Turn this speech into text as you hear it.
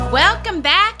Welcome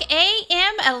back,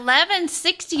 AM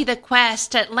 1160 The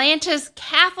Quest, Atlanta's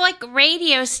Catholic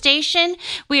radio station.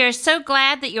 We are so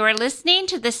glad that you are listening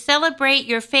to the Celebrate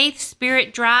Your Faith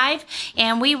Spirit Drive,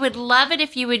 and we would love it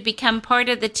if you would become part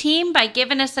of the team by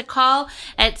giving us a call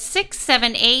at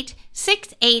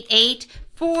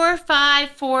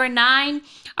 678-688-4549.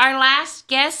 Our last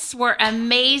guests were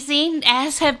amazing,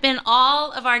 as have been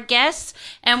all of our guests,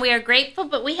 and we are grateful,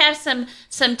 but we have some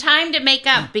time to make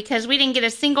up because we didn't get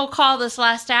a single call this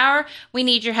last hour. We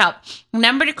need your help.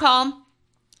 Number to call,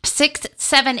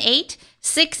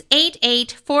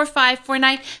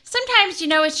 678-688-4549. Sometimes,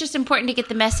 it's just important to get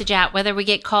the message out, whether we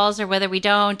get calls or whether we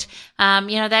don't.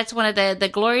 That's one of the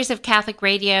glories of Catholic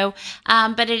radio.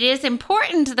 But it is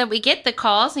important that we get the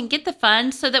calls and get the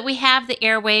funds so that we have the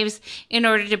airwaves in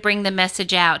order to bring the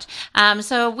message out.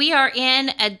 So we are in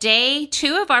a day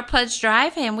 2 of our pledge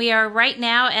drive, and we are right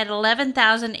now at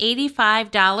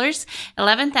 $11,085.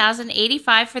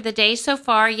 $11,085 for the day so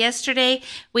far. Yesterday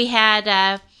we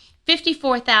had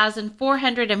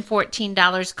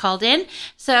 $54,414 called in.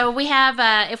 So we have,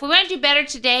 if we want to do better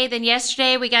today than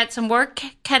yesterday, we got some work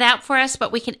cut out for us,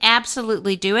 but we can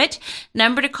absolutely do it.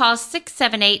 Number to call,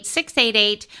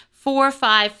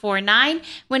 678-688-4549.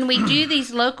 When we do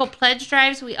these local pledge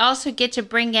drives, we also get to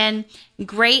bring in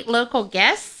great local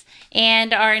guests.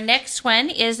 And our next one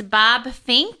is Bob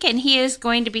Fink, and he is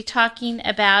going to be talking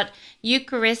about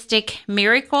Eucharistic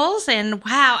miracles. And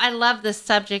wow, I love this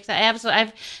subject. This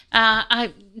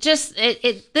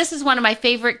is one of my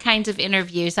favorite kinds of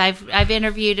interviews. I've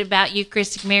interviewed about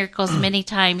Eucharistic miracles many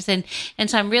times, and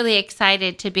so I'm really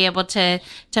excited to be able to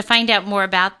find out more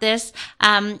about this.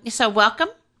 So welcome.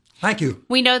 Thank you.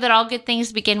 We know that all good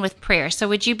things begin with prayer. So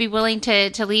would you be willing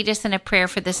to lead us in a prayer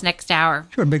for this next hour?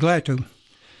 Sure, I'd be glad to.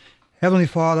 Heavenly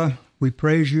Father, we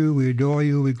praise you, we adore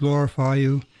you, we glorify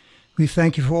you. We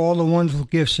thank you for all the wonderful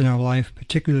gifts in our life,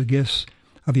 particularly the gifts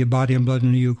of your body and blood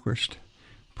in the Eucharist.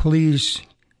 Please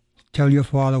tell your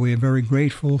Father we are very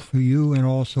grateful for you and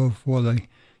also for the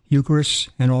Eucharist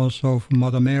and also for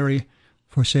Mother Mary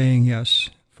for saying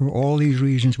yes. For all these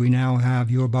reasons, we now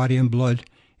have your body and blood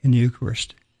in the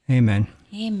Eucharist. Amen.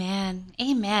 Amen.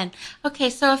 Amen. Okay,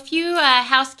 so a few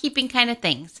housekeeping kind of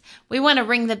things. We want to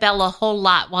ring the bell a whole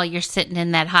lot while you're sitting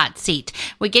in that hot seat.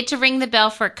 We get to ring the bell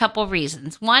for a couple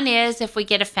reasons. One is if we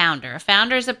get a founder. A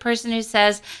founder is a person who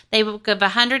says they will give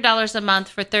 $100 a month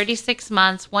for 36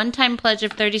 months, one-time pledge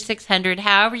of $3,600,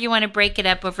 however you want to break it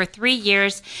up over 3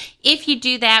 years. If you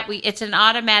do that, it's an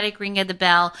automatic ring of the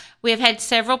bell. We have had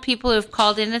several people who have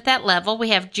called in at that level. We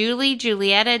have Julie,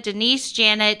 Julietta, Denise,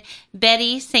 Janet,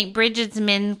 Betty, St. Bridget's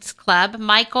Men's Club,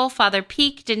 Michael, Father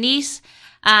Peak, Denise,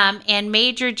 and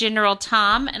Major General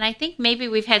Tom. And I think maybe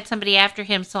we've had somebody after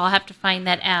him, so I'll have to find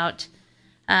that out.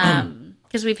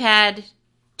 Because we've had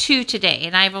 2 today,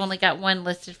 and I've only got 1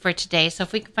 listed for today. So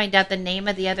if we can find out the name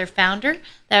of the other founder,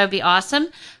 that would be awesome.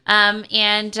 So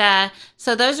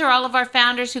those are all of our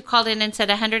founders who called in and said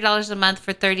 $100 a month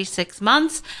for 36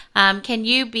 months. Can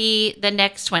you be the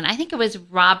next one? I think it was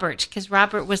Robert, because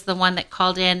Robert was the one that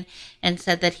called in and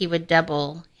said that he would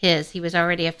double his. He was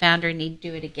already a founder and he'd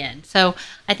do it again. So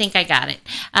I think I got it.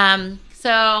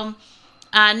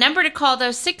 Number to call, though,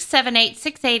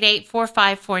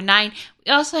 678-688-4549.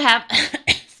 We also have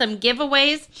some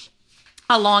giveaways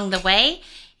along the way.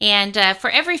 And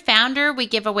for every founder, we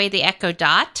give away the Echo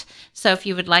Dot. So if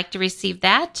you would like to receive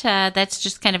that, that's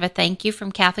just kind of a thank you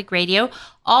from Catholic Radio.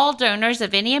 All donors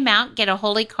of any amount get a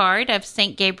holy card of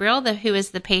St. Gabriel, who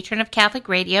is the patron of Catholic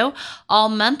Radio. All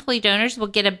monthly donors will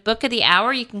get a book of the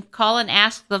hour. You can call and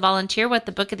ask the volunteer what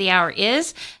the book of the hour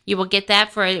is. You will get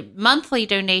that for a monthly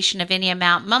donation of any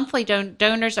amount. Monthly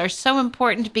donors are so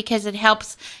important because it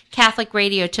helps Catholic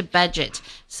Radio to budget.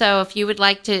 So if you would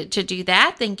like to do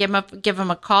that, then give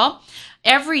them a call.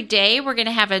 Every day we're going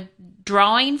to have a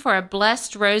drawing for a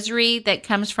blessed rosary that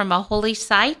comes from a holy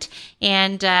site,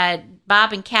 and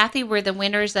Bob and Kathy were the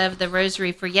winners of the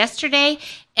rosary for yesterday.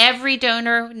 Every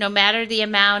donor, no matter the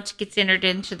amount, gets entered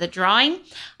into the drawing.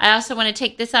 I also want to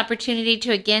take this opportunity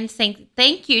to again say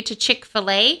thank you to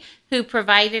Chick-fil-A, who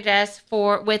provided us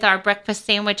with our breakfast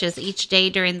sandwiches each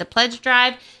day during the pledge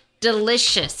drive.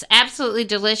 Delicious, absolutely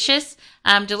delicious.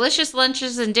 Delicious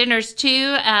lunches and dinners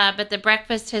too, but the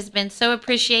breakfast has been so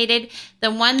appreciated.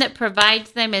 The one that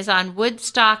provides them is on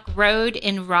Woodstock Road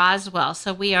in Roswell.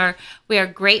 So we are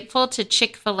grateful to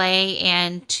Chick-fil-A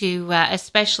and to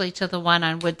especially to the one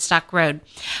on Woodstock Road.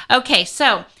 Okay,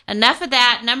 so enough of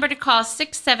that. Number to call,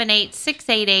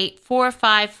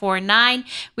 678-688-4549.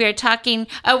 We are talking.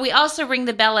 Oh, we also ring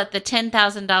the bell at the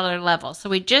 $10,000 level.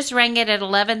 So we just rang it at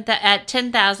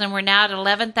 $10,000. We're now at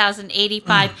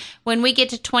 $11,085. When we we get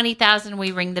to 20,000,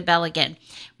 we ring the bell again.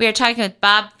 We are talking with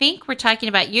Bob Fink. We're talking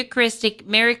about Eucharistic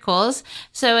miracles.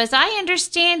 So as I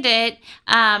understand it,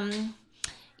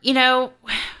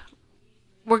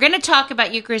 we're going to talk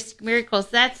about Eucharistic miracles.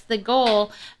 That's the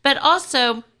goal. But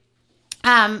also,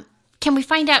 can we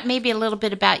find out maybe a little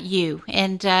bit about you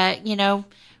and,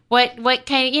 what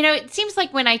kind of, it seems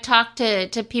like when I talk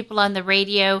to people on the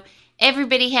radio,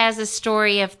 everybody has a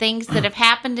story of things that have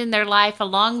happened in their life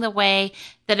along the way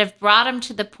that have brought them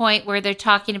to the point where they're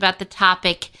talking about the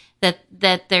topic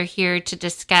that they're here to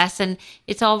discuss. And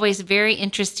it's always very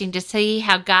interesting to see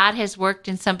how God has worked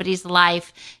in somebody's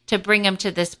life to bring them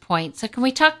to this point. So can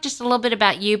we talk just a little bit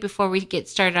about you before we get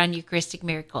started on Eucharistic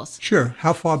miracles? Sure.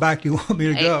 How far back do you want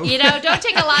me to go? Don't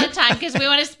take a lot of time because we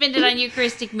want to spend it on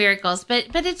Eucharistic miracles.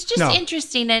 But it's just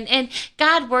interesting. And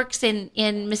God works in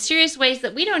mysterious ways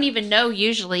that we don't even know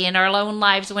usually in our own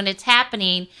lives when it's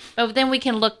happening. But then we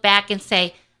can look back and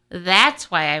say,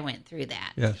 that's why I went through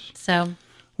that. Yes. So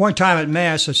one time at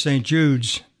Mass at St.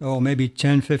 Jude's, maybe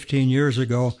 10, 15 years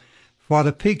ago,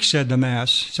 Father Peak said the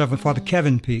Mass, Father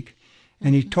Kevin Peak,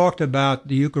 and he talked about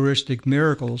the Eucharistic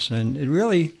miracles, and it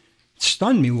really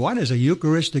stunned me. What is a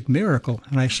Eucharistic miracle?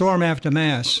 And I saw him after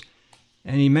Mass,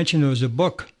 and he mentioned there was a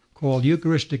book called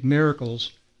Eucharistic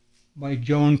Miracles by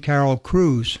Joan Carroll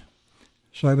Cruz.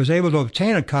 So I was able to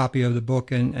obtain a copy of the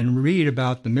book and read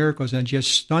about the miracles, and it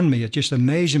just stunned me. It just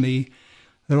amazed me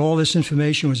that all this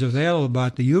information was available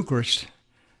about the Eucharist.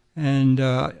 And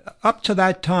up to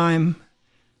that time,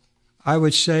 I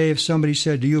would say if somebody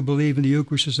said, do you believe in the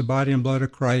Eucharist as the body and blood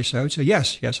of Christ? I would say,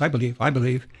 yes, I believe.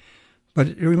 But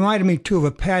it reminded me, too, of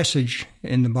a passage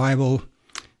in the Bible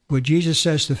where Jesus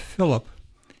says to Philip,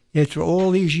 after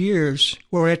all these years,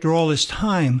 or after all this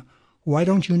time, why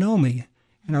don't you know me?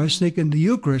 And I was thinking, the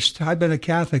Eucharist, I've been a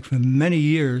Catholic for many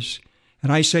years,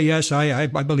 and I say, yes, I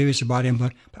believe it's the body and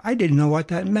blood. But I didn't know what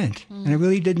that meant. And I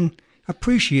really didn't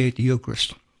appreciate the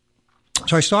Eucharist.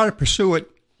 So I started to pursue it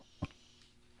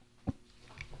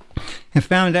and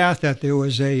found out that there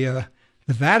was the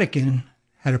Vatican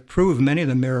had approved many of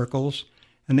the miracles,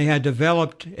 and they had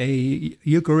developed a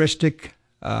Eucharistic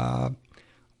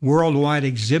worldwide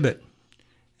exhibit.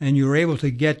 And you were able to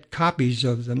get copies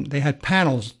of them. They had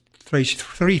panels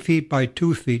 3 feet by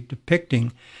 2 feet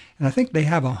depicting. And I think they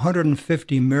have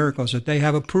 150 miracles that they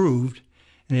have approved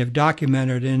and they have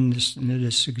documented in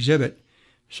this exhibit.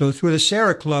 So through the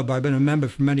Sarah Club, I've been a member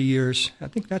for many years. I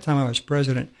think that time I was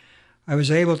president. I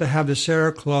was able to have the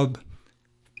Sarah Club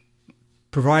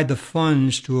provide the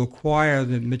funds to acquire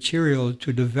the material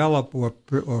to develop or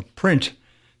print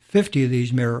 50 of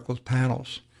these miracles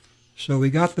panels. So we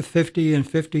got the 50 and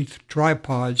 50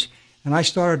 tripods, and I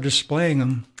started displaying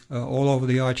them all over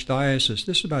the Archdiocese.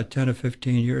 This is about 10 or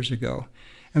 15 years ago.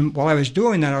 And while I was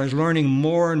doing that, I was learning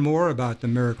more and more about the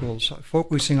miracles,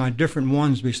 focusing on different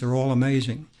ones because they're all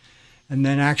amazing. And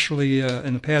then actually,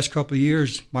 in the past couple of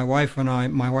years, my wife and I,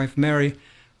 my wife Mary,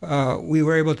 we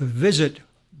were able to visit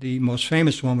the most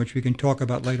famous one, which we can talk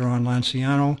about later on,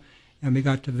 Lanciano, and we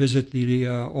got to visit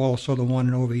also the one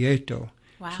in Oviedo.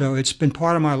 Wow. So it's been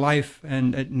part of my life,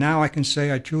 and now I can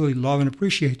say I truly love and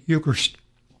appreciate the Eucharist.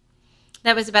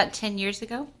 That was about 10 years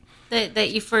ago that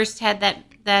you first had that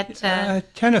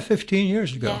 10 or 15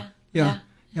 years ago. Yeah.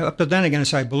 Up to then, again,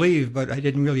 I believe, but I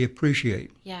didn't really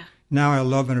appreciate. Yeah. Now I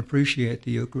love and appreciate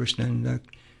the Eucharist and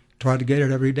try to get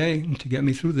it every day to get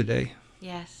me through the day.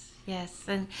 Yes.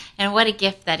 And what a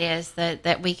gift that is,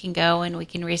 that we can go and we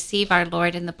can receive our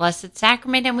Lord in the Blessed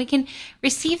Sacrament and we can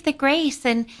receive the grace.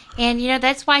 And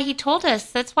that's why he told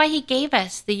us, that's why he gave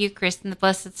us the Eucharist and the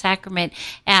Blessed Sacrament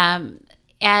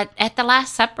at the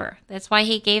Last Supper. That's why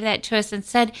he gave that to us and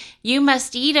said, you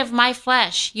must eat of my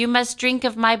flesh. You must drink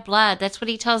of my blood. That's what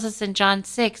he tells us in John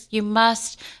 6. You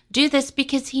must do this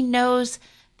because he knows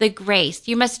the grace.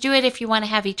 You must do it if you want to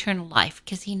have eternal life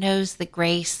because he knows the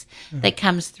grace that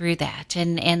comes through that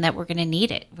and that we're going to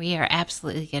need it. We are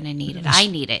absolutely going to need it. I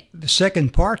need it. The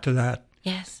second part to that,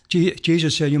 yes,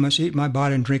 Jesus said, you must eat my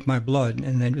body and drink my blood.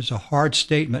 And then it was a hard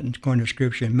statement according to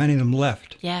Scripture, and many of them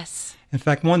left. Yes. In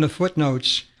fact, one of the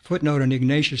footnote in the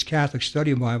Ignatius Catholic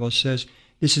Study Bible says,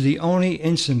 this is the only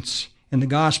instance in the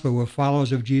Gospel where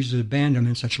followers of Jesus abandoned him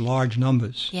in such large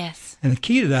numbers. Yes. And the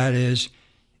key to that is,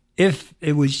 if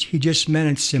he just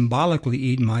meant it symbolically,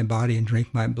 eat my body and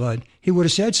drink my blood, he would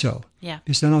have said so. Yeah.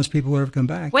 Because then those people would have come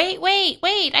back. Wait,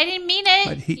 I didn't mean it.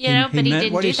 But he meant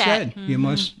didn't what he do that. said. Mm-hmm. You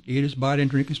must eat his body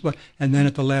and drink his blood. And then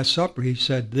at the Last Supper, he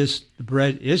said, the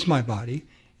bread is my body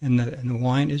and the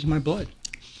wine is my blood.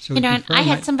 So and I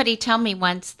had somebody tell me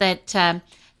once that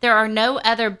there are no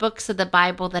other books of the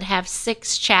Bible that have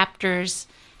 6 chapters,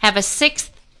 have a 6th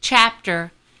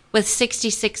chapter with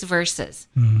 66 verses,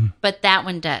 Mm-hmm. but that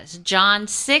one does. John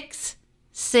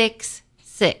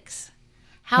 6:6:6.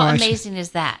 How Oh, I see. amazing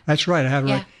is that? That's right. I have it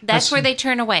Yeah, right. that's where they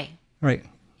turn away. Right.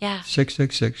 Yeah.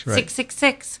 666, right.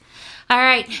 666. All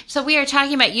right. So we are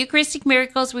talking about Eucharistic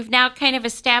miracles. We've now kind of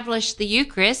established the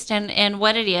Eucharist and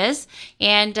what it is,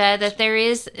 and that there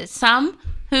is some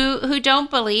who don't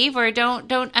believe or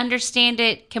don't understand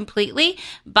it completely.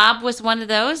 Bob was one of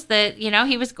those that,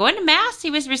 he was going to Mass,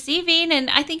 he was receiving, and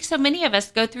I think so many of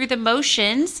us go through the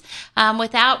motions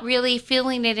without really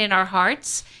feeling it in our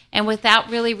hearts and without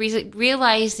really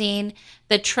realizing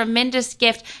the tremendous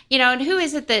gift. And who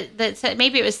is it that said,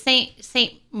 maybe it was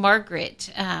Saint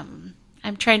Margaret,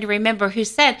 I'm trying to remember who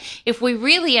said, if we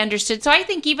really understood. So I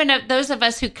think even those of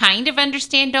us who kind of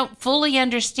understand don't fully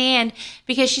understand,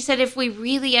 because she said if we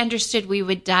really understood, we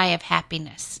would die of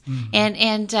happiness.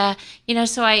 Mm-hmm.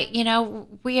 So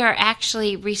we are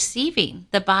actually receiving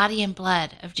the body and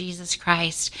blood of Jesus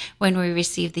Christ when we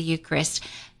receive the Eucharist.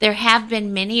 There have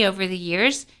been many over the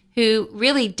years who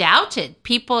really doubted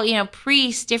people,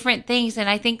 priests, different things. And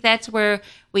I think that's where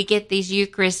we get these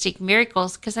Eucharistic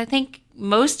miracles, because I think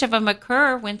most of them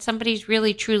occur when somebody's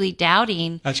really, truly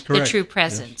doubting the true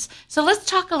presence. Yes. So let's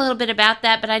talk a little bit about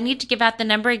that, but I need to give out the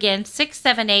number again,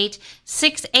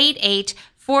 678-688-4549.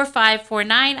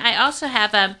 I also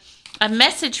have a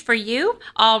message for you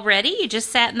already. You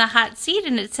just sat in the hot seat,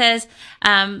 and it says,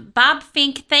 Bob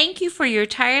Fink, thank you for your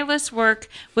tireless work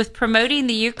with promoting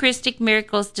the Eucharistic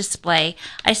Miracles display.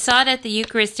 I saw it at the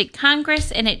Eucharistic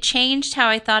Congress, and it changed how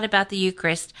I thought about the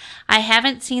Eucharist. I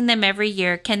haven't seen them every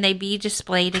year. Can they be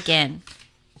displayed again?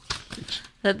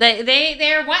 So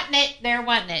they're wanting it. They're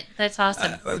wanting it. That's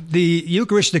awesome. The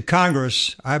Eucharistic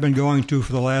Congress I've been going to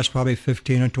for the last probably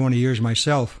 15 or 20 years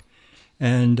myself.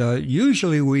 And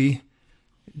usually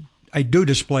I do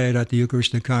display it at the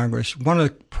Eucharistic Congress. One of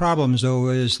the problems, though,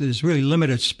 is there's really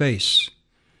limited space.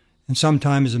 And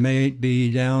sometimes it may be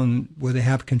down where they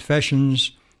have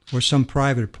confessions or some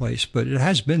private place, but it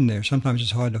has been there. Sometimes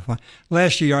it's hard to find.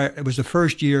 Last year, it was the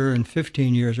first year in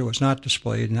 15 years it was not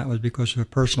displayed, and that was because of a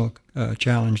personal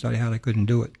challenge that I had. I couldn't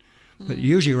do it. Mm-hmm. But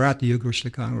usually we're at the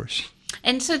Eucharistic Congress.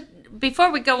 And so before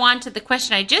we go on to the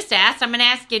question I just asked, I'm going to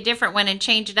ask you a different one and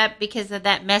change it up because of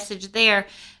that message there.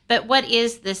 But what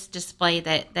is this display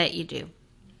that you do?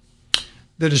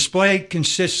 The display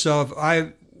consists of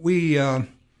through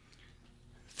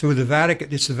the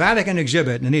Vatican. It's the Vatican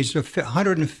exhibit, and these are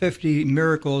 150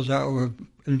 miracles that were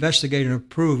investigated and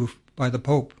approved by the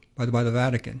Pope, by the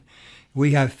Vatican.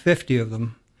 We have 50 of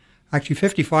them, actually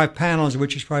 55 panels,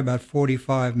 which is probably about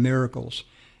 45 miracles.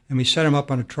 And we set them up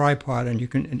on a tripod, and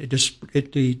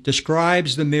it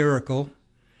describes the miracle.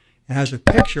 It has a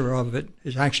picture of it.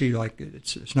 It's actually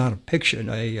it's not a picture,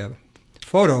 a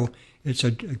photo. It's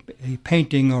a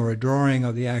painting or a drawing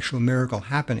of the actual miracle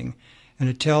happening, and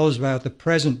it tells about the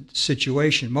present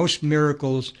situation. Most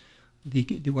miracles,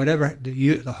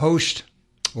 the host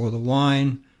or the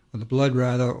wine or the blood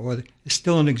rather, is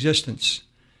still in existence,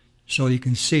 so you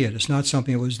can see it. It's not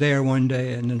something that was there one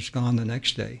day and then it's gone the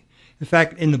next day. In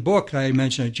fact, in the book I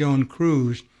mentioned, Joan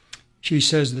Cruz, she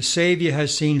says the Savior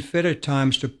has seen fit at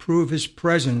times to prove his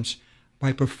presence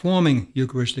by performing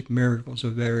Eucharistic miracles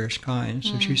of various kinds.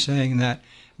 Mm. So she's saying that.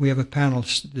 We have a panel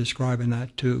describing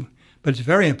that too. But it's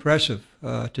very impressive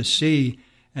to see,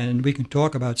 and we can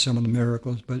talk about some of the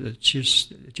miracles, but it's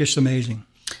just amazing.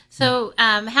 So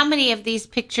how many of these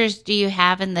pictures do you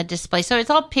have in the display? So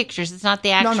it's all pictures. It's not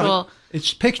the actual... No.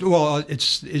 It's picture. Well,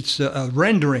 it's a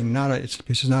rendering,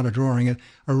 it's not a drawing.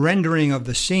 A rendering of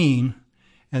the scene,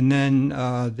 and then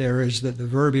there is the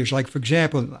verbiage. Like, for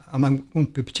example, I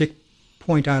won't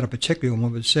point out a particular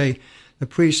one, but say the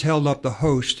priest held up the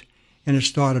host, and it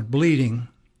started bleeding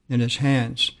in his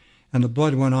hands, and the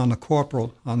blood went on the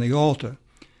corporal on the altar.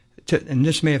 And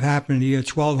this may have happened in the year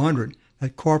 1200.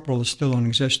 That corporal is still in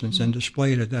existence and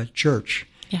displayed at that church.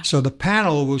 Yeah. So the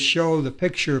panel will show the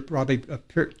picture, probably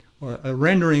a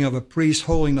rendering of a priest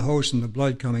holding the host and the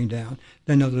blood coming down.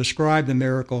 Then they'll describe the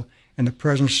miracle and the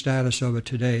present status of it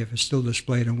today, if it's still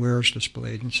displayed and where it's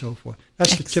displayed and so forth.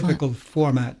 That's Excellent. The typical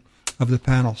format of the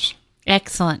panels.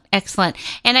 Excellent. And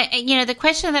the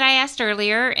question that I asked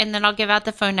earlier, and then I'll give out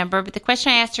the phone number, but the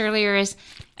question I asked earlier is,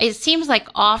 it seems like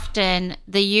often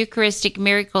the Eucharistic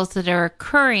miracles that are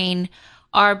occurring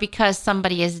are because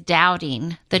somebody is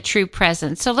doubting the true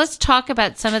presence. So let's talk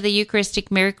about some of the Eucharistic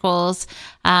miracles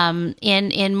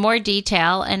in more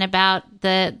detail, and about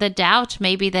the doubt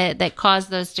maybe that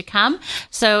caused those to come.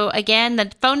 So again, the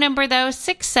phone number though,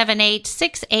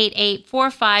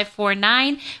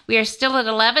 678-688-4549. We are still at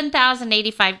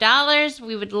 $11,085.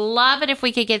 We would love it if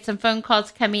we could get some phone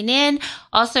calls coming in.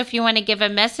 Also, if you want to give a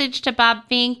message to Bob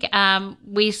Fink,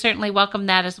 we certainly welcome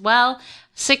that as well.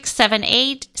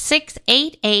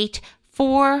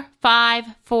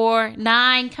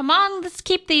 678-688-4549. Come on, let's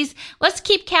keep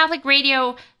Catholic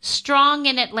radio strong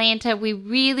in Atlanta. We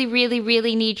really, really,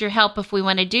 really need your help if we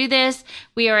want to do this.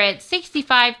 We are at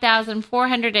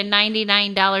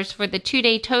 $65,499 for the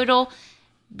 2-day total.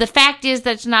 The fact is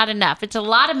that's not enough. It's a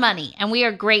lot of money, and we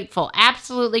are grateful,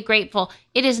 absolutely grateful.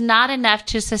 It is not enough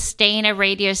to sustain a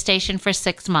radio station for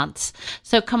 6 months.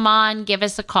 So come on, give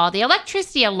us a call. The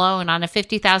electricity alone on a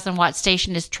 50,000-watt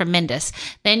station is tremendous.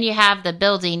 Then you have the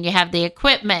building, you have the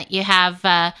equipment, you have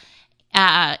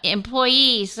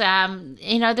employees.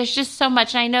 There's just so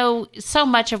much. I know so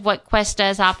much of what Quest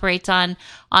does operates on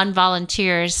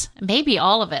volunteers, maybe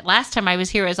all of it. Last time I was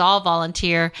here, it was all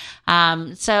volunteer.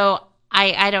 So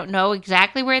I don't know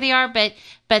exactly where they are, but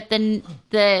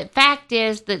the fact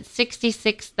is that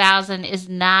 66,000 is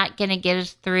not going to get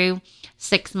us through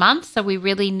 6 months. So we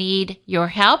really need your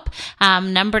help.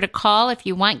 Number to call if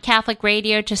you want Catholic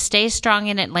radio to stay strong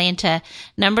in Atlanta.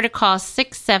 Number to call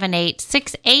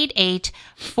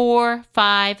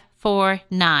 678-688-4549.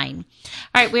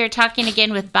 All right, we are talking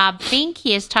again with Bob Fink.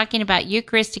 He is talking about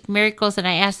Eucharistic miracles, and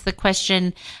I asked the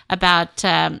question about,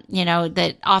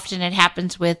 that often it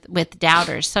happens with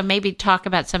doubters. So maybe talk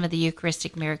about some of the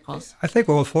Eucharistic miracles. I think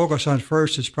what we'll focus on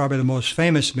first is probably the most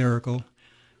famous miracle.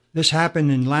 This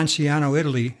happened in Lanciano,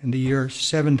 Italy, in the year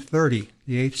 730,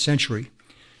 the 8th century.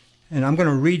 And I'm going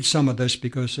to read some of this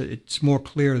because it's more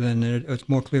clear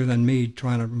than me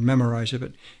trying to memorize it.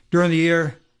 But during the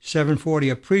year 740,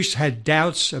 a priest had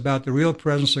doubts about the real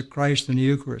presence of Christ in the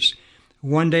Eucharist.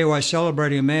 One day while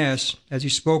celebrating Mass, as he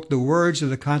spoke the words of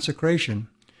the consecration,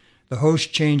 the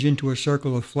host changed into a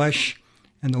circle of flesh,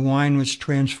 and the wine was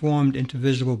transformed into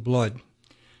visible blood.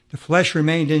 The flesh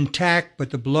remained intact,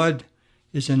 but the blood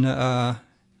is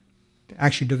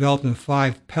actually developed in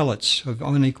 5 pellets of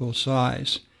unequal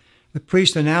size. The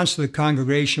priest announced to the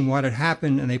congregation what had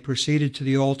happened, and they proceeded to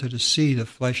the altar to see the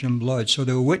flesh and blood. So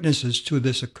they were witnesses to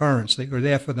this occurrence. They were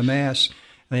there for the Mass, and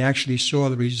they actually saw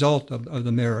the result of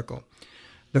the miracle.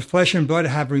 The flesh and blood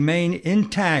have remained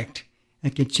intact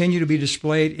and continue to be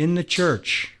displayed in the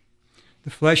church. The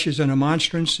flesh is in a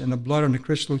monstrance and the blood in a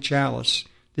crystal chalice.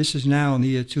 This is now in the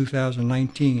year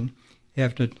 2019,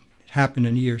 after it happened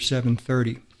in the year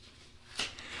 730.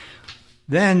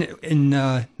 Then in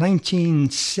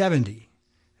 1970,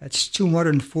 that's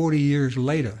 240 years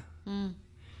later,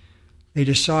 they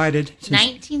decided...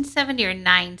 1970 or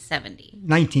 970?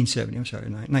 1970, I'm sorry,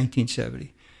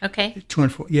 1970. Okay.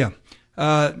 240, yeah.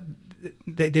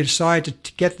 They decided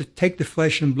to take the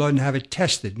flesh and blood and have it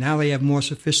tested. Now they have more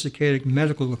sophisticated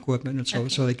medical equipment, and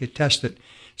so they could test it.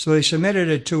 So they submitted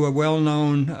it to a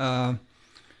well-known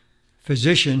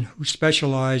physician who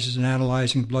specializes in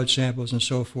analyzing blood samples and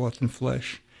so forth in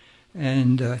flesh.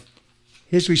 And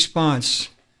his response,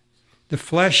 the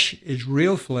flesh is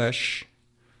real flesh,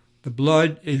 the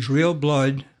blood is real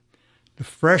blood, the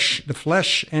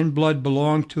flesh and blood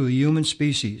belong to the human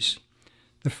species.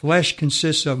 The flesh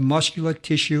consists of muscular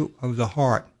tissue of the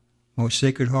heart, most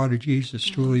sacred heart of Jesus,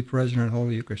 truly present in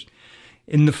Holy Eucharist.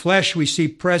 In the flesh we see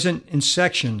present in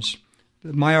sections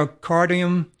the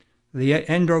myocardium, the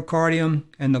endocardium,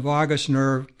 and the vagus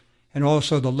nerve, and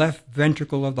also the left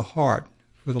ventricle of the heart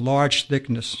with a large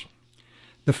thickness.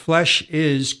 The flesh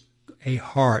is a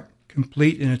heart,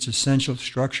 complete in its essential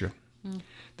structure.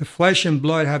 The flesh and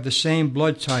blood have the same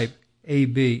blood type,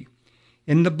 AB.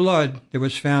 In the blood, there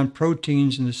was found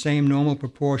proteins in the same normal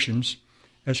proportions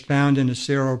as found in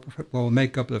the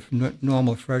makeup of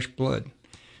normal fresh blood.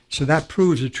 So that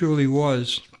proves it truly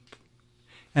was.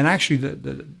 And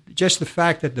actually, just the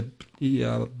fact that the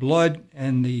blood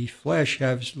and the flesh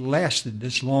have lasted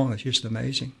this long is just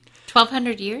amazing.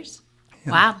 1,200 years?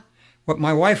 Yeah. Wow. Well,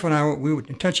 my wife and I, we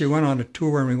intentionally went on a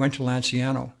tour and we went to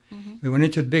Lanciano. Mm-hmm. We went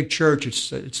into the big church. It's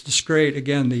this great,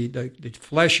 again, the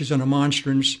flesh is in a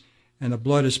monstrance and the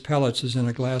blood is pellets, is in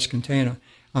a glass container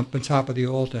on top of the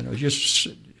altar. And it was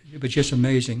just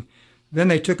amazing. Then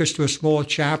they took us to a small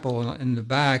chapel in the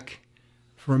back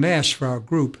for a Mass for our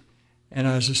group. And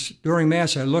during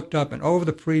Mass, I looked up, and over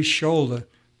the priest's shoulder,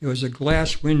 there was a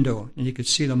glass window, and you could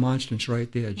see the monstrance right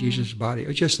there, Jesus' body. It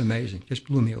was just amazing. Just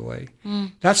blew me away.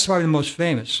 That's probably the most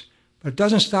famous. But it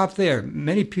doesn't stop there.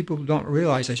 Many people don't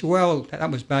realize. They say, well, that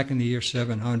was back in the year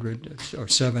 700 or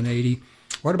 780.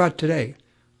 What about today?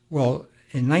 Well,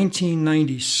 in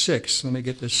 1996, let me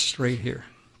get this straight here.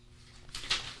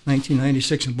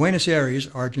 1996 in Buenos Aires,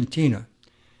 Argentina,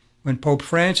 when Pope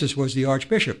Francis was the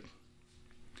Archbishop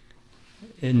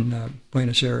in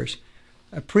Buenos Aires.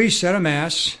 A priest said a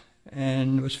mass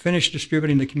and was finished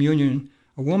distributing the communion.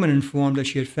 A woman informed that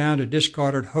she had found a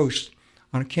discarded host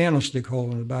on a candlestick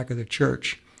hole in the back of the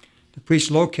church. The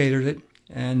priest located it,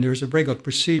 and there's a regular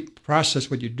process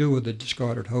what you do with the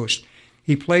discarded host.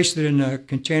 He placed it in a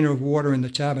container of water in the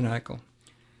tabernacle.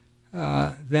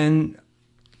 Then,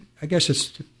 I guess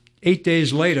it's 8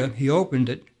 days later, he opened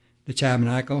it, the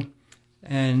tabernacle,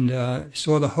 and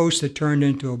saw the host had turned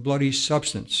into a bloody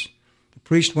substance. The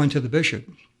priest went to the bishop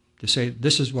to say,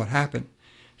 this is what happened.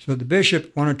 So the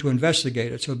bishop wanted to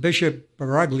investigate it. So Bishop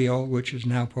Baraglio, which is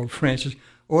now Pope Francis,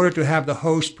 ordered to have the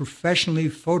host professionally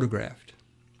photographed.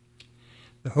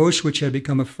 The host, which had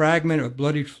become a fragment of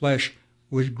bloodied flesh,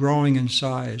 was growing in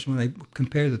size. When they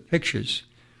compared the pictures,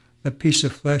 that piece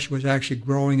of flesh was actually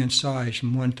growing in size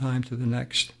from one time to the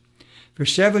next. For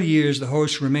several years, the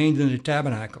host remained in the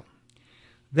tabernacle.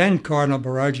 Then Cardinal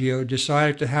Baraglio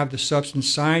decided to have the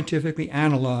substance scientifically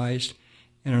analyzed,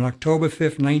 and on October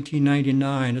 5,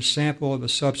 1999, a sample of the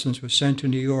substance was sent to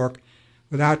New York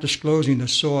without disclosing the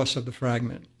source of the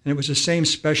fragment. And it was the same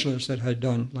specialist that had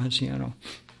done Lanciano.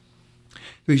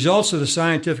 The results of the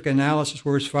scientific analysis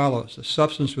were as follows. The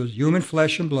substance was human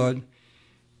flesh and blood,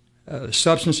 the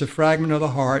substance a fragment of the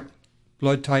heart,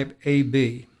 blood type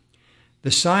AB.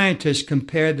 The scientists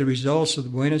compared the results of the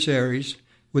Buenos Aires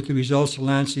with the results of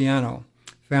Lanciano,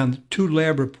 found that 2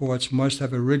 lab reports must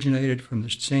have originated from the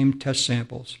same test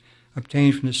samples,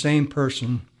 obtained from the same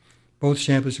person. Both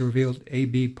samples revealed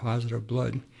AB positive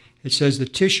blood. It says the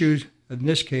tissues, in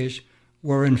this case,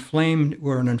 were an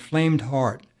inflamed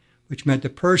heart, which meant the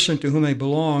person to whom they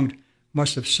belonged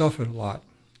must have suffered a lot.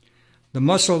 The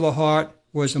muscle of the heart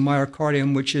was the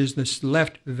myocardium, which is the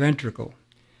left ventricle.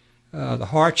 The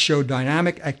heart showed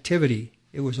dynamic activity.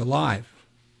 It was alive.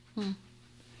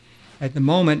 At the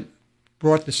moment,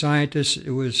 brought the scientists,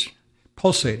 it was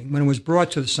pulsating. When it was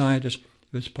brought to the scientists,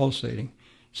 it was pulsating.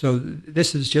 So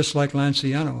this is just like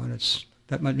Lanciano, and it's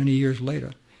that many years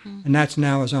later. And that's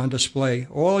now is on display.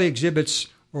 All the exhibits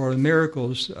or the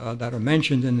miracles that are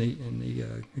mentioned in the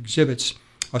exhibits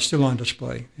are still on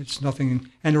display. It's nothing,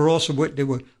 and there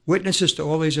were witnesses to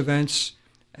all these events,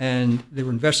 and they were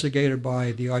investigated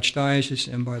by the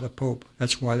Archdiocese and by the Pope.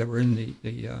 That's why they were in the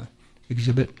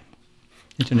exhibit,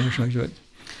 international exhibit.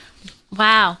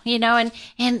 Wow, and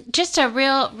just a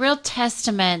real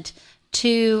testament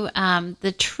to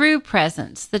the true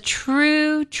presence, the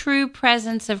true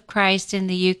presence of Christ in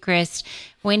the Eucharist.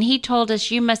 When he told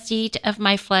us, you must eat of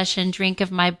my flesh and drink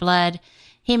of my blood,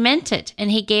 he meant it.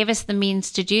 And he gave us the means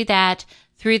to do that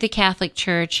through the Catholic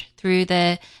Church, through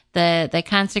the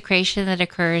consecration that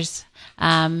occurs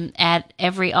at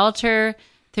every altar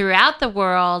throughout the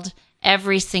world.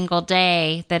 Every single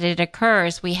day that it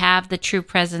occurs, we have the true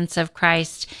presence of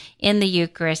Christ in the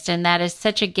Eucharist, and that is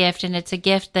such a gift, and it's a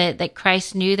gift that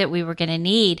Christ knew that we were going to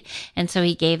need, and so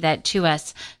he gave that to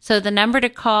us. So the number to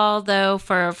call, though,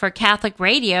 for Catholic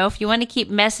Radio, if you want to keep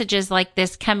messages like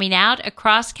this coming out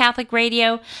across Catholic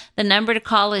Radio, the number to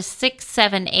call is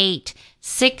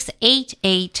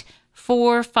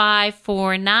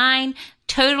 678-688-4549.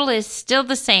 Total is still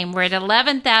the same. We're at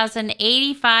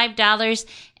 $11,085,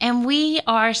 and we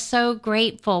are so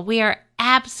grateful. We are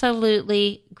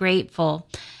absolutely grateful.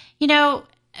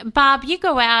 Bob, you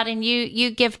go out and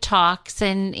you give talks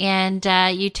and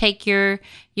you take your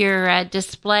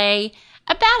display.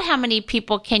 About how many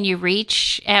people can you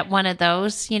reach at one of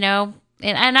those? And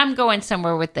I'm going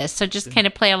somewhere with this, so just kind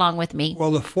of play along with me.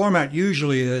 Well, the format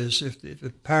usually is if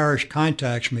the parish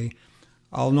contacts me,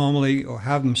 I'll normally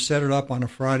have them set it up on a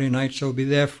Friday night, so we'll be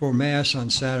there for Mass on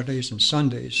Saturdays and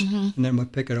Sundays, and then we'll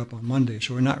pick it up on Monday.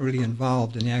 So we're not really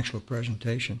involved in the actual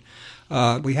presentation.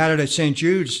 We had it at St.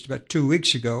 Jude's about 2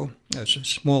 weeks ago. That's a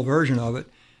small version of it,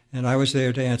 and I was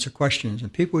there to answer questions,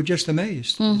 and people were just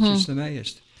amazed, just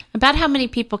amazed. About how many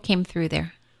people came through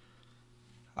there?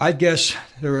 I'd guess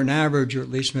there were an average, or at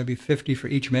least maybe 50 for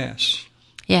each Mass.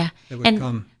 Yeah. That would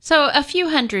come. So a few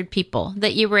hundred people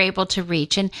that you were able to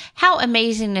reach. And how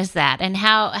amazing is that? And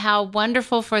how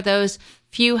wonderful for those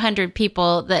few hundred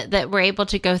people that were able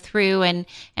to go through. And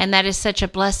that is such a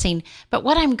blessing. But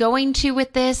what I'm going to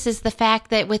with this is the fact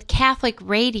that with Catholic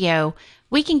Radio,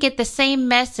 we can get the same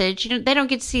message. They don't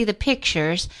get to see the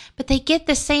pictures, but they get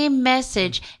the same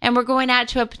message. And we're going out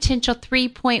to a potential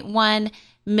 3.1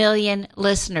 million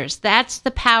listeners. That's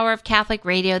the power of Catholic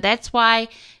radio. That's why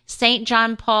St.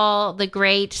 John Paul the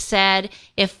Great said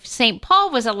if St.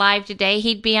 Paul was alive today,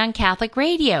 he'd be on Catholic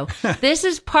radio. This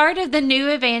is part of the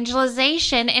new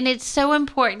evangelization, and it's so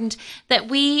important that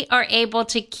we are able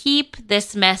to keep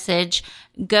this message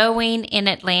going in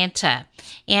Atlanta.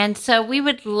 And so we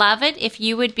would love it if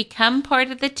you would become part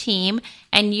of the team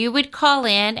and you would call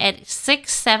in at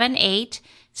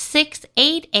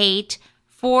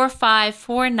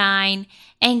 678-688-4549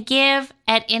 and give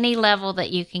at any level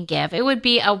that you can give. It would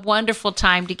be a wonderful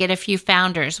time to get a few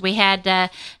founders. We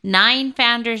had 9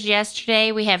 founders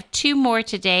yesterday. We have 2 more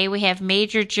today. We have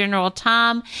Major General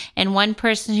Tom and one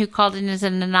person who called in as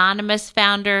an anonymous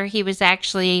founder. He was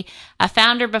actually a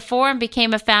founder before and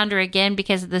became a founder again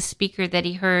because of the speaker that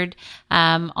he heard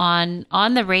on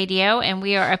the radio. And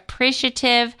we are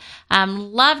appreciative.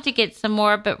 Love to get some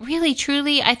more, but really,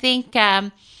 truly, I think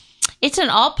it's an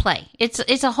all play.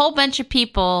 It's a whole bunch of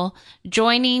people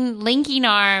joining, linking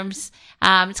arms.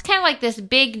 It's kind of like this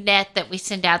big net that we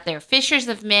send out there. Fishers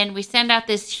of Men, we send out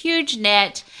this huge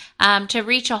net to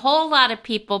reach a whole lot of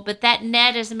people, but that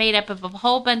net is made up of a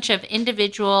whole bunch of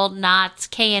individual knots,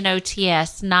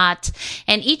 K-N-O-T-S, knots,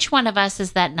 and each one of us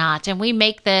is that knot, and we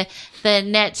make the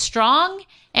net strong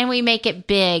and we make it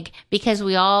big because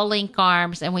we all link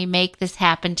arms and we make this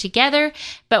happen together,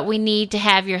 but we need to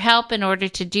have your help in order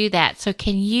to do that. So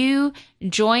can you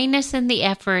join us in the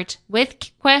effort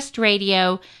with Quest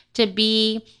Radio to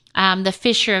be the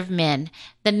Fisher of Men?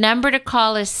 The number to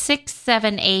call is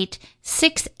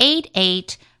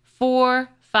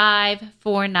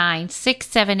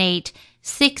 678-688-4549,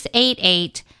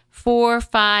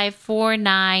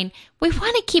 678-688-4549. We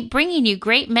want to keep bringing you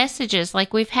great messages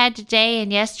like we've had today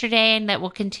and yesterday and that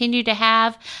we'll continue to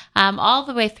have all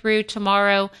the way through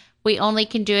tomorrow. We only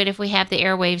can do it if we have the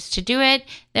airwaves to do it.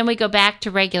 Then we go back to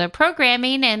regular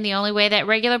programming, and the only way that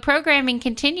regular programming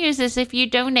continues is if you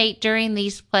donate during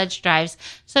these pledge drives.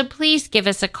 So please give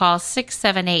us a call,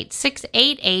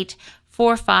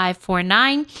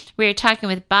 678-688-4549. We are talking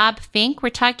with Bob Fink. We're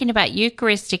talking about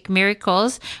Eucharistic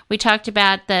miracles. We talked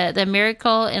about the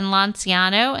miracle in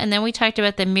Lanciano, and then we talked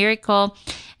about the miracle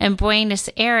in Buenos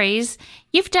Aires.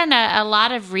 You've done a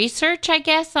lot of research, I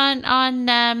guess,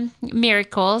 on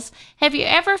miracles. Have you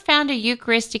ever found a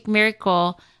Eucharistic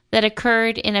miracle that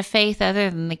occurred in a faith other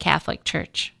than the Catholic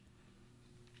Church?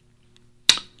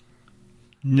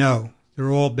 No. They're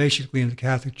all basically in the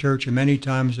Catholic Church, and many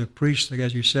times the priests, like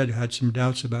as you said, had some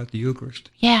doubts about the Eucharist.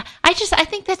 Yeah, I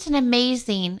think that's an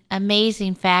amazing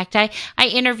fact. I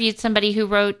interviewed somebody who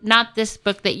wrote not this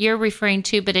book that you're referring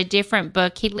to, but a different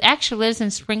book. He actually lives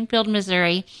in Springfield,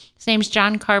 Missouri. His name's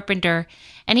John Carpenter,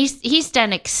 and he's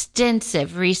done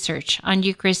extensive research on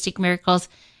Eucharistic miracles.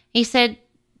 He said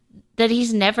that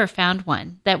he's never found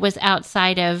one that was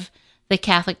outside of the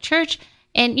Catholic Church.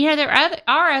 And, there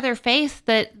are other faiths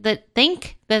that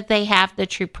think that they have the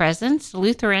true presence.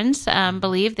 Lutherans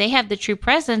believe they have the true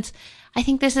presence. I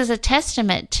think this is a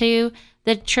testament to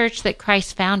the church that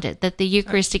Christ founded, that the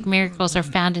Eucharistic miracles are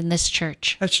found in this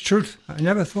church. That's truth. I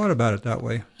never thought about it that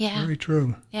way. Yeah. Very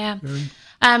true. Yeah.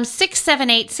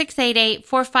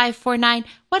 678-688-4549.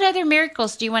 What other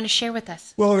miracles do you want to share with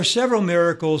us? Well, there are several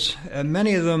miracles,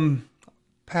 many of them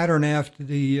pattern after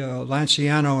the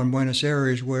Lanciano in Buenos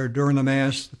Aires, where during the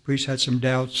Mass the priest had some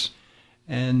doubts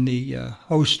and the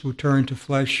host would turn to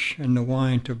flesh and the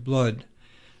wine to blood.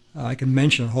 I can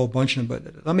mention a whole bunch of them,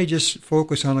 but let me just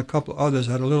focus on a couple others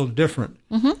that are a little different,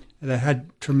 that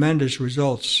had tremendous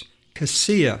results.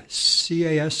 Cassia,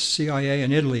 C-A-S-C-I-A,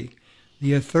 in Italy, the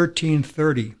year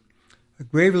 1330. A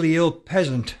gravely ill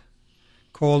peasant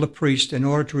called a priest in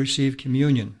order to receive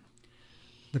communion.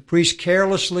 The priest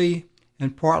carelessly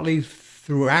and partly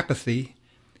through apathy,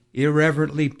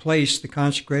 irreverently placed the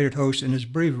consecrated host in his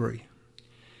breviary.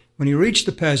 When he reached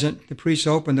the peasant, the priest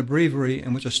opened the breviary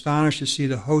and was astonished to see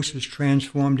the host was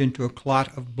transformed into a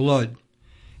clot of blood,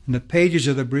 and the pages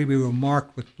of the breviary were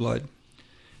marked with blood.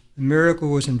 The miracle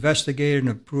was investigated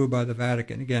and approved by the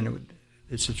Vatican. Again,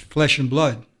 it's flesh and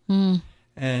blood. And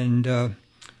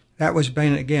that was,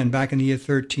 again, back in the year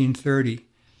 1330.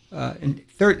 And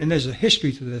there's a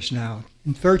history to this now.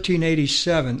 In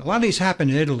 1387, a lot of these happened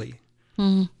in Italy.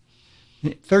 In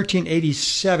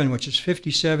 1387, which is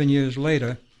 57 years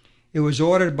later, it was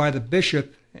ordered by the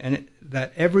bishop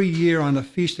that every year on the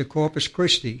Feast of Corpus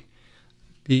Christi,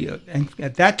 and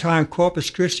at that time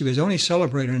Corpus Christi was only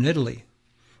celebrated in Italy.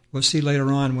 We'll see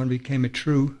later on when it became a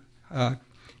true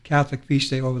Catholic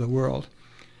feast day over the world.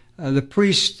 The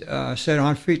priest said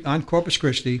on Corpus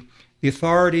Christi, the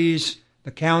authorities,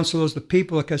 the councilors, the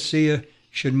people of Cassia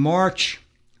should march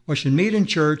or should meet in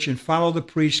church and follow the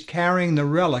priest carrying the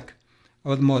relic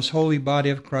of the most holy body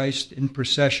of Christ in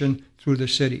procession through the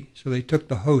city. So they took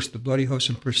the host, the bloody host,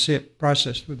 and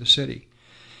processed through the city.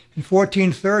 In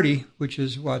 1430, which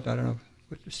is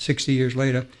 60 years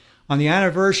later, on the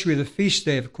anniversary of the feast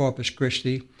day of Corpus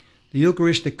Christi, the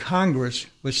Eucharistic Congress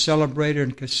was celebrated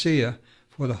in Cassia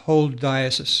for the whole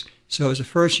diocese. So it was the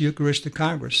first Eucharistic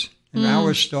Congress. And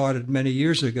ours started many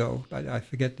years ago. I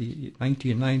forget, the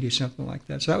 1990, something like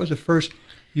that. So that was the first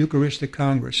Eucharistic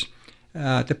Congress.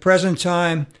 At the present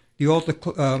time, today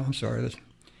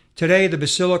the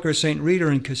Basilica of St. Rita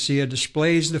in Cassia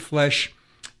displays the flesh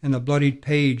and the bloodied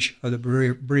page of the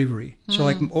breviary. So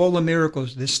like all the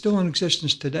miracles, they're still in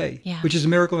existence today, which is a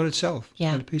miracle in itself,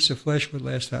 that a piece of flesh would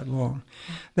last that long.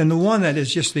 Then the one that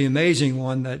is just the amazing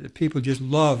one that people just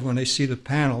love when they see the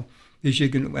panel is, you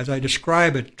can, as I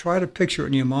describe it, try to picture it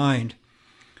in your mind.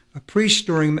 A priest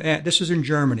during, this is in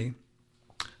Germany,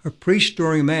 a priest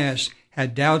during Mass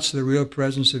had doubts of the real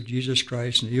presence of Jesus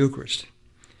Christ in the Eucharist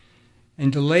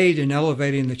and delayed in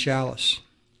elevating the chalice.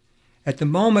 At the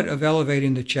moment of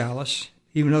elevating the chalice,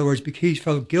 even in other words, he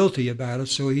felt guilty about it,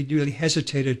 so he really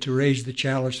hesitated to raise the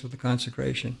chalice for the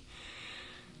consecration.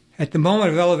 At the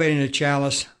moment of elevating the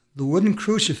chalice, the wooden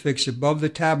crucifix above the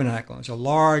tabernacle, it's a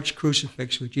large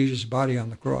crucifix with Jesus' body on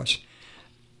the cross.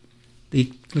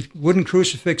 The wooden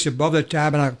crucifix above the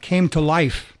tabernacle came to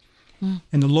life,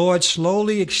 and the Lord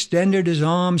slowly extended his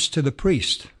arms to the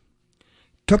priest,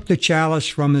 took the chalice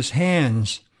from his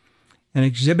hands, and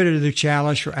exhibited the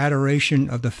chalice for adoration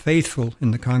of the faithful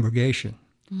in the congregation.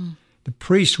 The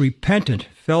priest, repentant,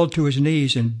 fell to his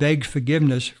knees and begged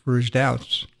forgiveness for his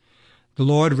doubts. The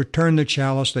Lord returned the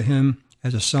chalice to him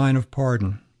as a sign of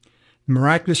pardon. The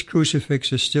miraculous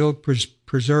crucifix is still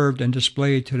preserved and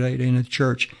displayed today in the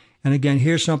church. And again,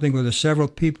 here's something where there's several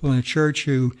people in the church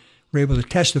who were able to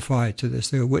testify to this.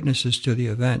 They were witnesses to the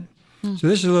event. So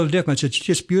this is a little different. It's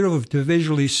just beautiful to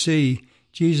visually see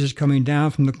Jesus coming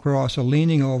down from the cross, or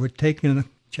leaning over, taking the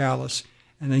chalice,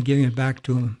 and then giving it back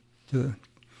to him to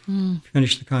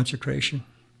finish the consecration.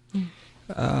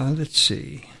 Let's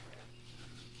see.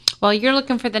 While you're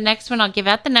looking for the next one, I'll give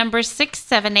out the number,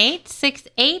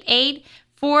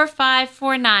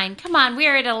 678-688-4549. Come on, we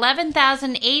are at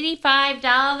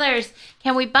 $11,085.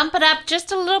 Can we bump it up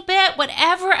just a little bit?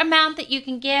 Whatever amount that you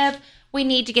can give, we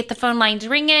need to get the phone lines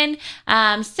ringing.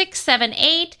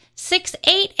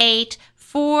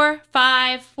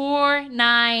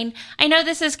 678-688-4549. I know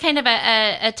this is kind of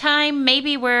a time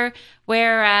maybe where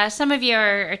some of you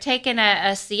are taking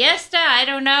a siesta. I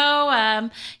don't know,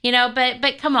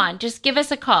 but come on, just give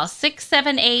us a call,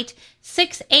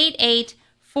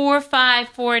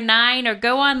 678-688-4549, or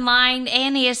go online.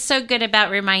 Annie is so good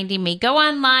about reminding me. Go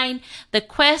online,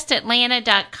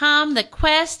 thequestatlanta.com,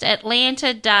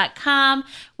 thequestatlanta.com.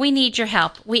 We need your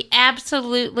help. We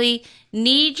absolutely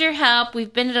need your help.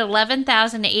 We've been at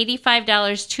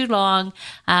 $11,085 too long.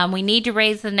 We need to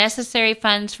raise the necessary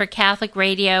funds for Catholic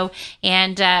Radio,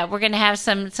 and we're going to have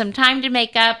some time to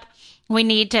make up. We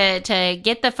need to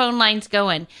get the phone lines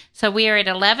going. So we are at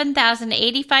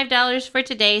 $11,085 for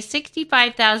today,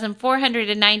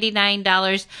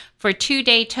 $65,499 for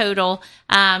 2-day total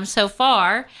so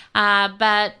far.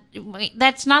 But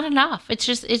that's not enough. It's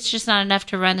just not enough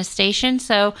to run a station.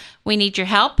 So we need your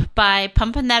help by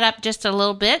pumping that up just a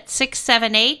little bit,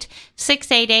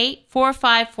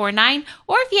 678-688-4549.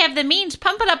 Or if you have the means,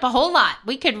 pump it up a whole lot.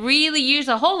 We could really use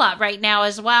a whole lot right now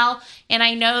as well. And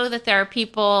I know that there are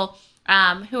people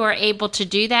who are able to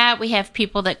do that. We have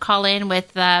people that call in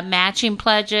with matching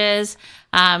pledges,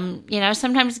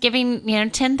 sometimes giving,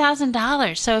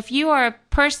 $10,000. So if you are a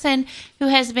person who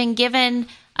has been given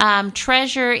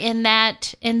treasure in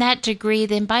that degree,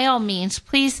 then by all means,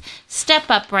 please step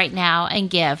up right now and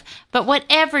give. But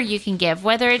whatever you can give,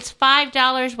 whether it's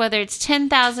 $5, whether it's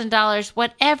 $10,000,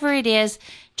 whatever it is,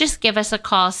 just give us a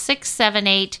call,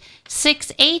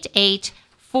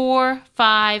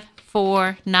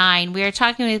 678-688-4549. We are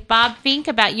talking with Bob Fink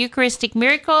about Eucharistic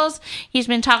miracles. He's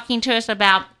been talking to us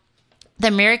about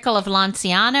the miracle of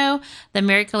Lanciano, the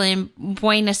miracle in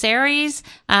Buenos Aires,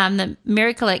 the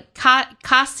miracle at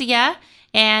Cassia,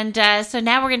 and so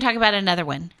now we're going to talk about another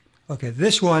one. Okay,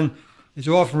 this one is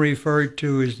often referred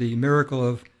to as the miracle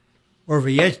of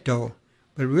Orvieto,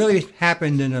 but it really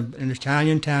happened in an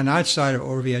Italian town outside of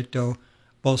Orvieto,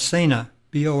 Bolsena,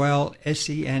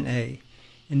 Bolsena.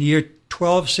 In the year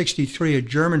 1263, a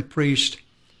German priest,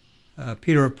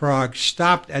 Peter of Prague,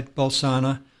 stopped at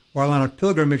Bolsena while on a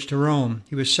pilgrimage to Rome.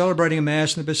 He was celebrating a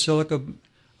Mass in the Basilica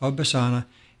of Bolsena,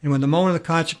 and when the moment of the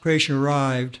consecration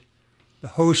arrived, the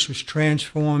host was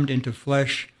transformed into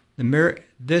flesh,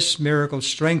 This miracle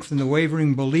strengthened the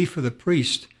wavering belief of the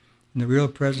priest in the real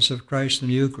presence of Christ in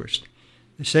the Eucharist.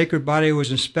 The sacred body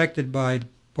was inspected by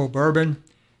Pope Urban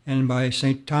and by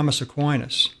St. Thomas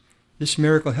Aquinas. This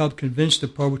miracle helped convince the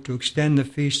Pope to extend the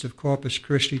feast of Corpus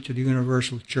Christi to the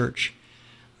Universal Church.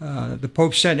 The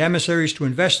Pope sent emissaries to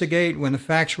investigate. When the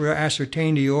facts were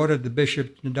ascertained, he ordered the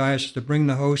bishop in the diocese to bring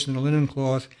the host in a linen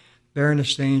cloth bearing the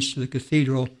stains to the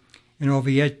cathedral in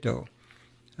Orvieto.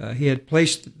 He had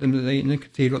placed them in the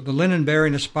cathedral. The linen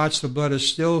bearing the spots of blood is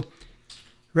still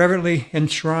reverently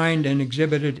enshrined and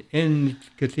exhibited in the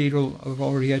Cathedral of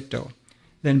Orvieto.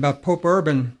 Then Pope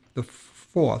Urban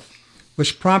IV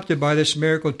was prompted by this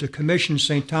miracle to commission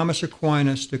St. Thomas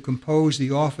Aquinas to compose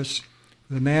the office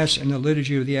of the Mass and the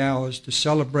Liturgy of the Hours to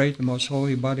celebrate the most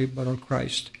holy body and blood of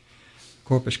Christ,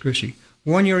 Corpus Christi.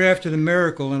 1 year after the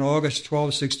miracle, in August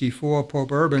 1264,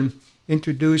 Pope Urban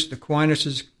introduced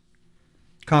Aquinas'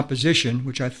 composition,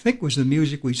 which I think was the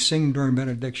music we sing during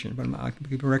benediction, but I can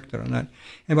be corrected on that.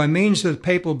 And by means of the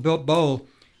papal bull,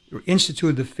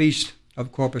 instituted the feast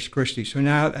of Corpus Christi. So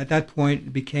now, at that point,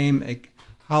 it became a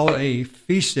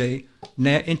feast day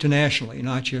internationally,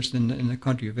 not just in the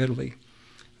country of Italy.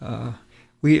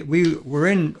 We were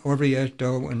in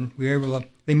Orvieto, and we were able to,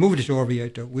 they moved it to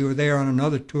Orvieto. We were there on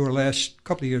another tour last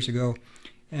couple of years ago,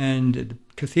 and the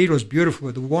cathedral is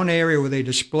beautiful. The one area where they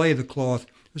display the cloth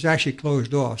was actually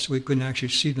closed off, so we couldn't actually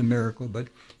see the miracle, but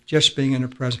just being in the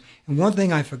presence. And one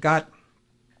thing I forgot,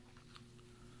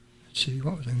 let's see,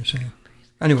 what was I going to say?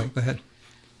 Anyway, go ahead.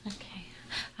 Okay.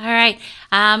 All right.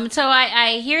 So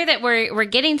I hear that we're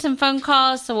getting some phone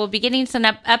calls, so we'll be getting some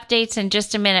updates in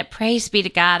just a minute. Praise be to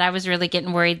God. I was really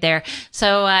getting worried there.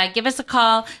 So give us a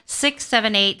call,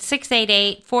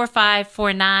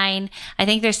 678-688-4549. I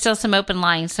think there's still some open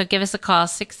lines, so give us a call,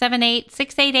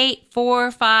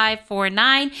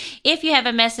 678-688-4549. If you have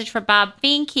a message for Bob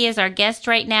Fink, he is our guest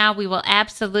right now. We will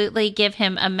absolutely give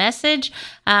him a message,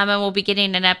 and we'll be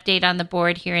getting an update on the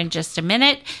board here in just a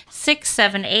minute.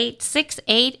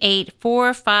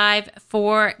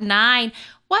 678-688-4549.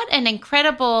 What an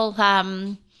incredible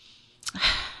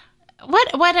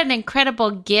what an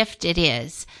incredible gift it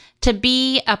is to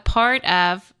be a part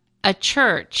of a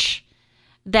church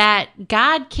that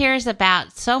God cares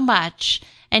about so much,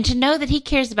 and to know that he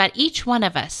cares about each one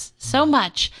of us so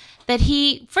much that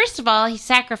he, first of all, he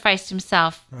sacrificed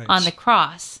himself on the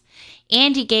cross.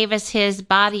 And he gave us his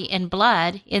body and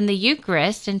blood in the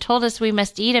Eucharist and told us we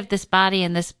must eat of this body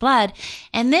and this blood.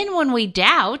 And then when we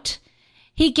doubt,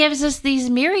 he gives us these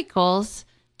miracles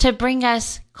to bring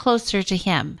us closer to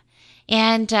him.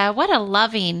 And what a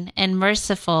loving and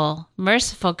merciful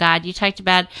God. You talked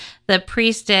about the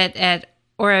priest at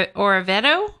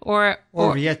Orvieto,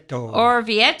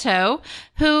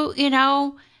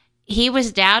 who, he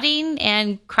was doubting,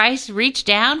 and Christ reached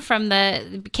down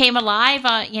became alive,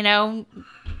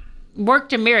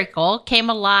 worked a miracle, came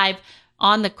alive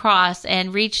on the cross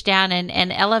and reached down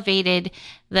and elevated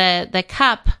the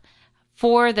cup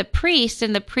for the priest.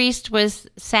 And the priest was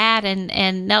sad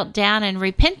and knelt down and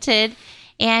repented.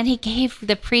 And he gave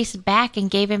the priest back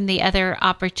and gave him the other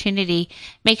opportunity.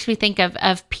 Makes me think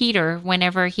of Peter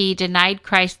whenever he denied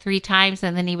Christ 3 times,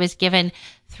 and then he was given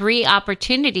 3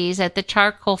 opportunities at the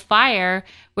charcoal fire,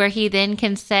 where he then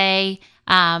can say,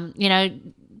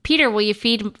 Peter, will you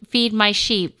feed my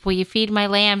sheep? Will you feed my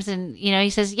lambs? And, he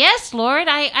says, yes, Lord,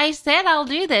 I said I'll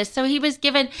do this. So he was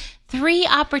given 3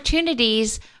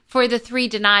 opportunities for the 3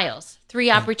 denials.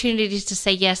 3 opportunities to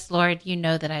say, yes, Lord, you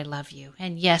know that I love you.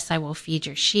 And yes, I will feed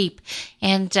your sheep.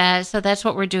 And so that's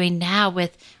what we're doing now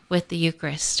with the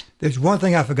Eucharist. There's one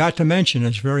thing I forgot to mention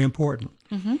that's very important.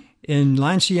 Mm-hmm. In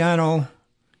Lanciano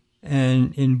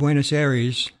and in Buenos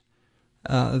Aires,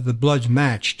 the bloods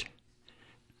matched.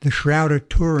 The Shroud of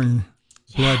Turin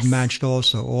blood matched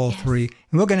also, all 3.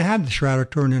 And we're going to have the Shroud of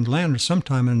Turin in Atlanta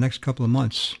sometime in the next couple of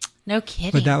months. No kidding.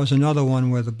 But that was another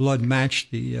one where the blood matched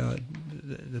the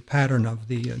pattern of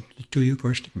the 2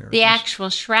 Eucharistic miracles. The actual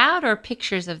shroud or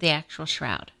pictures of the actual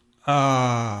shroud?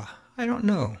 I don't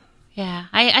know. Yeah,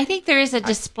 I think there is a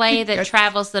display that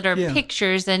travels that are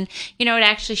pictures, and it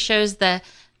actually shows the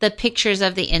pictures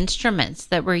of the instruments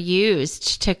that were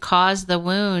used to cause the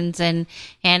wounds, and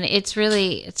it's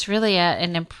really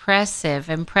an impressive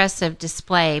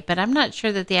display. But I'm not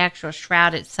sure that the actual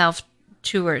shroud itself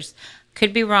tours.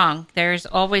 Could be wrong. There's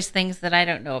always things that I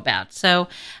don't know about. So,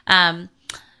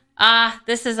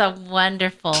 this is a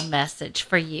wonderful message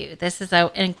for you. This is an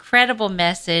incredible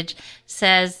message.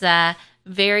 Says,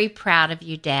 very proud of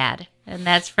you, Dad. And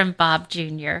that's from Bob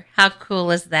Jr. How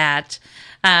cool is that?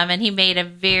 And he made a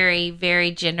very,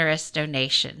 very generous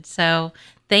donation. So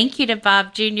thank you to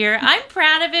Bob Jr. I'm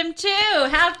proud of him too.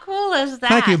 How cool is that?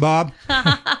 Thank you, Bob.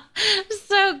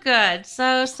 So good.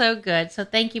 So good. So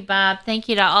thank you, Bob. Thank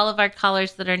you to all of our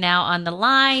callers that are now on the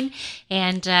line.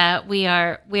 And we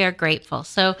are grateful.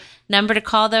 So number to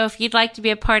call, though, if you'd like to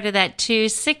be a part of that too,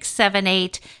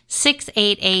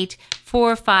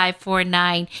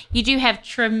 678-688-4549. You do have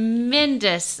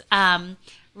tremendous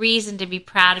reason to be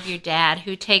proud of your dad,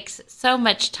 who takes so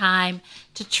much time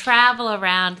to travel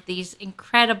around these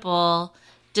incredible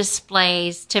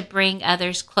displays to bring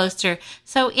others closer.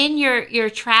 So in your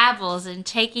travels and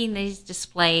taking these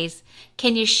displays,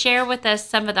 can you share with us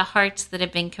some of the hearts that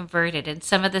have been converted and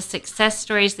some of the success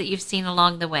stories that you've seen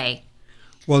along the way?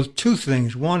 Well, two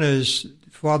things. One is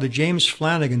Father James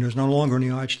Flanagan, who's no longer in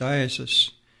the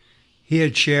Archdiocese. He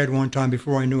had shared one time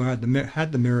before I knew I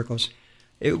had the miracles.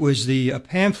 It was a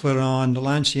pamphlet on the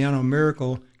Lanciano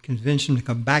miracle convinced him to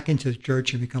come back into the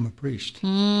church and become a priest.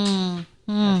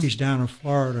 He's down in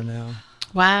Florida now.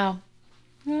 Wow.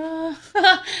 This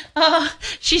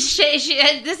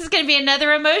is going to be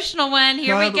another emotional one.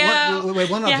 Here we go. Go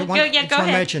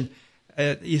ahead.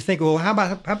 You think, well, how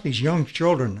about these young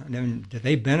children? I mean, do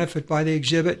they benefit by the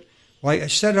exhibit? Well, I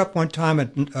set it up one time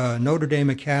at Notre Dame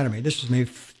Academy. This was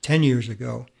maybe 10 years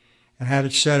ago. And had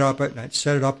it set up. I'd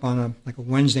set it up on a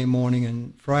Wednesday morning,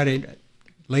 and Friday,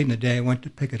 late in the day, I went to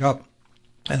pick it up.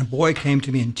 And a boy came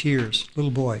to me in tears,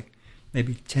 little boy,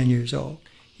 maybe 10 years old.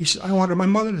 He said, I wanted my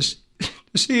mother to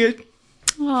see it.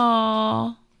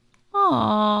 Aww.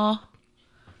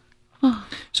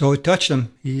 So it touched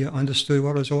him. He understood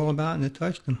what it was all about, and it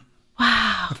touched him.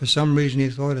 Wow. But for some reason, he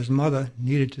thought his mother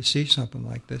needed to see something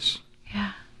like this.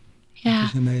 Yeah.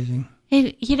 Which is amazing.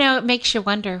 It makes you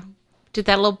wonder, did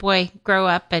that little boy grow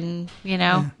up and,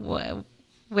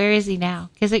 where is he now?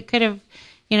 Because it could have,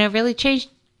 really changed.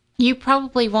 You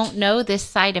probably won't know this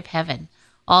side of heaven,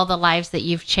 all the lives that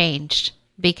you've changed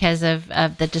because of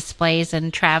the displays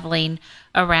and traveling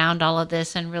around all of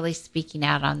this and really speaking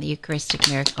out on the Eucharistic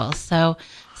miracles. So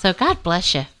God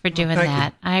bless you for doing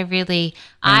that. You.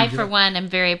 I for one, am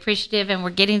very appreciative, and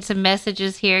we're getting some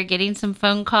messages here, getting some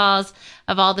phone calls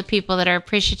of all the people that are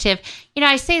appreciative.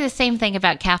 I say the same thing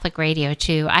about Catholic radio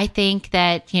too. I think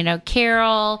that,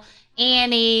 Carol,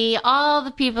 Annie, all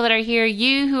the people that are here,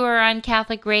 you who are on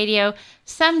Catholic radio,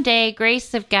 someday,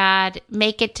 grace of God,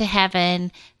 make it to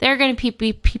heaven. There are going to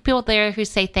be people there who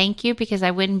say thank you, because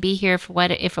I wouldn't be here if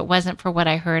it wasn't for what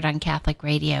I heard on Catholic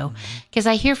radio. Because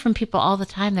I hear from people all the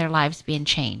time their lives being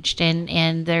changed,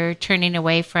 and they're turning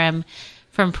away from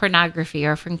pornography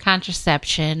or from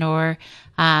contraception or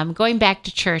going back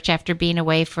to church after being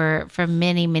away for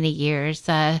many, many years.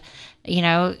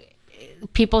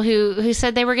 People who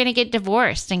said they were going to get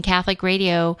divorced, and Catholic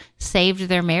radio saved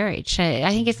their marriage.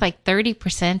 I think it's like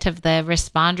 30% of the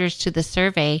responders to the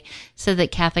survey said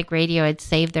that Catholic radio had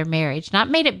saved their marriage.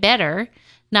 Not made it better,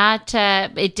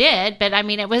 it did, but I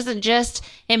mean, it wasn't just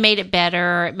it made it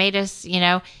better, or it made us,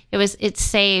 it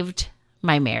saved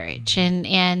my marriage.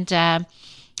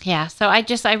 Yeah, so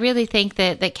I really think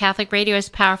that Catholic radio is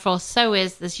powerful. So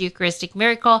is this Eucharistic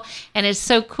miracle. And it's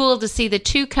so cool to see the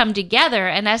two come together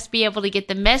and us be able to get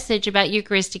the message about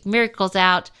Eucharistic miracles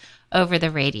out over the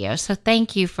radio. So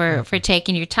thank you for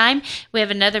taking your time. We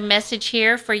have another message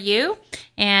here for you.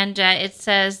 And it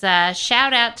says,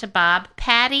 shout out to Bob.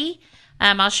 Patty,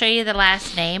 I'll show you the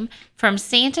last name, from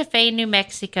Santa Fe, New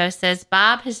Mexico, says,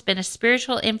 Bob has been a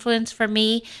spiritual influence for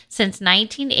me since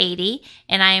 1980,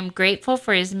 and I am grateful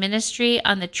for his ministry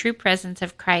on the true presence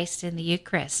of Christ in the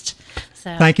Eucharist.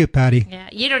 So, thank you, Patty. Yeah,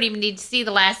 you don't even need to see the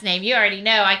last name. You already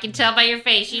know. I can tell by your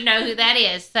face. You know who that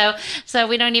is. So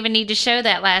we don't even need to show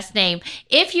that last name.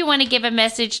 If you want to give a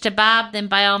message to Bob, then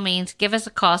by all means, give us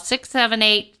a call,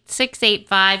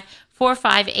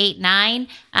 678-685-4589.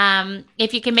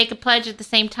 If you can make a pledge at the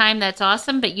same time, that's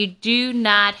awesome, but you do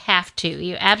not have to.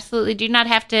 You absolutely do not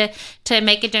have to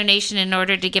make a donation in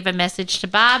order to give a message to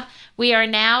Bob. We are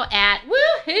now at,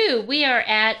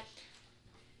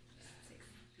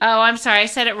 I'm sorry, I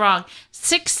said it wrong.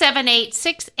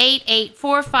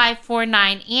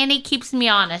 678-688-4549. Annie keeps me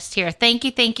honest here. Thank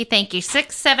you.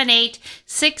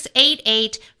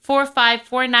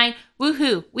 678-688-4549.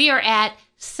 Woohoo. We are at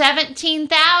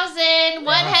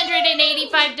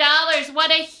 $17,185.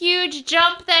 What a huge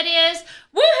jump that is.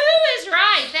 Woohoo is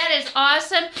right. That is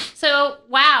awesome. So,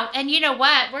 wow. And you know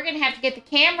what? We're going to have to get the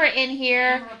camera in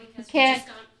here. Because we just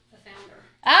got the founder.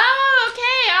 Oh,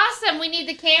 okay. Awesome. We need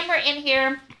the camera in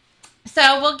here.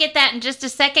 So we'll get that in just a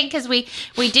second because we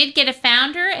did get a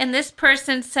founder, and this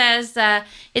person says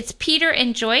it's Peter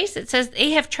and Joyce. It says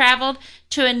they have traveled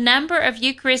to a number of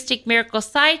Eucharistic miracle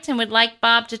sites and would like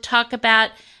Bob to talk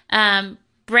about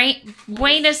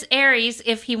Buenos Aires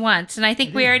if he wants. And I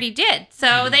think we already did.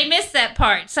 So they missed that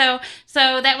part. So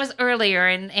that was earlier,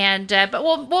 and but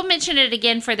we'll mention it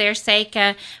again for their sake.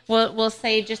 We'll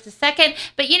say just a second.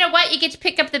 But you know what? You get to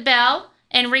pick up the bell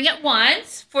and ring it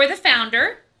once for the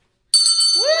founder.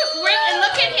 Woo! And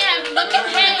look at him. Look at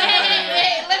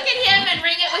hey, look at him and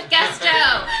ring it with gusto.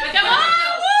 Come on.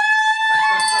 Woo!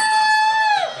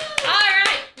 All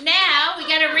right. Now we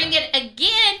got to ring it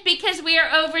again because we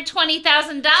are over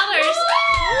 $20,000.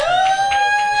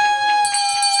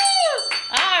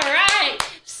 All right.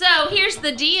 So here's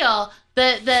the deal.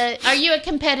 Are you a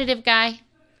competitive guy?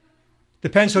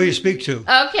 Depends who you speak to.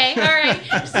 Okay, all right.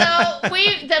 So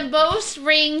the most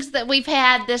rings that we've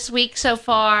had this week so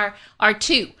far are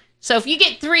 2. So if you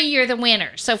get 3, you're the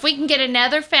winner. So if we can get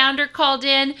another founder called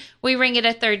in, we ring it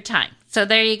a 3rd time. So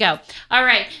there you go. All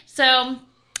right. So,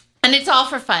 and it's all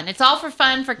for fun. It's all for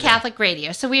fun for Catholic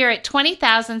Radio. So we are at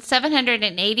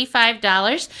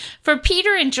 $20,785 for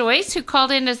Peter and Joyce, who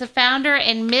called in as a founder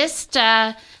and missed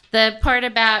the part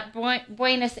about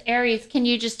Buenos Aires. Can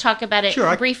you just talk about it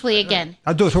briefly again?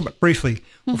 I'll do it briefly.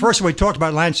 Well, first we talked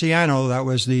about Lanciano. That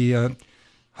was the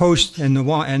host, and the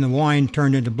wine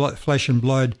turned into flesh and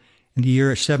blood in the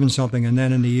year 7-something, and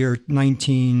then in the year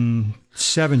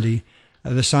 1970,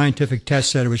 the scientific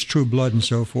test said it was true blood and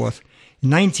so forth. In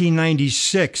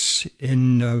 1996,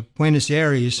 in Buenos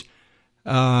Aires,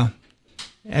 at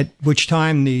which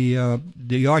time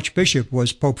the Archbishop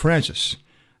was Pope Francis.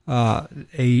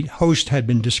 A host had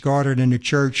been discarded in the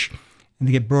church, and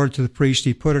they get brought it to the priest.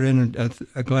 He put it in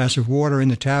a glass of water in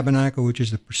the tabernacle, which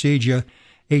is the procedure.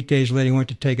 8 days later, he went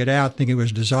to take it out, thinking it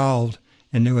was dissolved,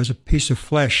 and there was a piece of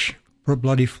flesh,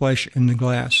 bloody flesh, in the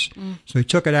glass. So he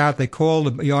took it out. They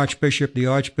called the Archbishop. The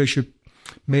Archbishop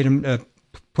made him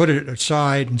put it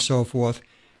aside and so forth,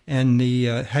 and he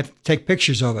had to take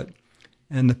pictures of it.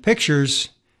 And the pictures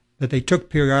that they took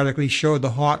periodically showed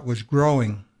the heart was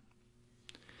growing.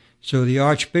 So the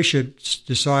Archbishop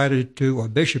decided to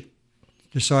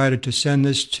send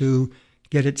this to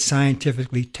get it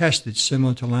scientifically tested,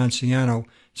 similar to Lanciano.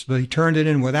 So they turned it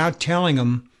in without telling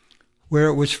them where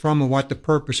it was from or what the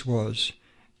purpose was.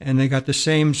 And they got the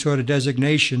same sort of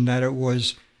designation that it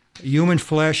was human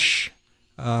flesh,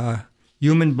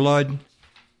 human blood,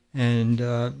 and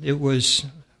it was,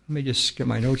 let me just get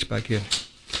my notes back here.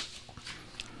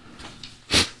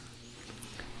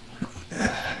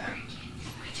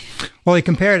 Well, he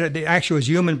compared it. Actually, it was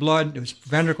human blood. It was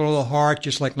ventricle of the heart,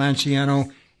 just like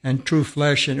Lanciano, and true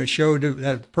flesh. And it showed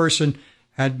that the person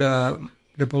that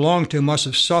belonged to must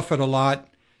have suffered a lot.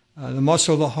 The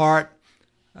muscle of the heart,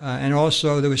 and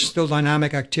also there was still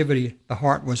dynamic activity. The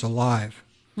heart was alive.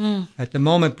 At the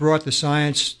moment, brought the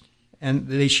science, and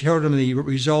they showed him the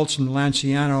results from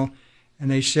Lanciano,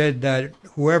 and they said that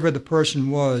whoever the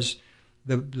person was,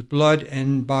 the blood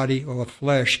and body or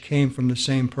flesh came from the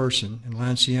same person in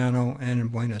Lanciano and in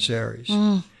Buenos Aires.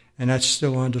 And that's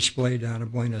still on display down in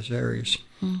Buenos Aires.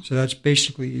 So that's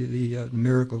basically the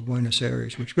miracle of Buenos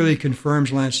Aires, which really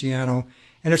confirms Lanciano.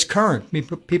 And it's current. I mean,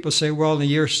 people say, well, in the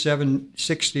year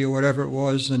 760 or whatever it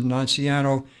was, in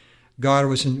Lanciano, God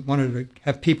wanted to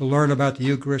have people learn about the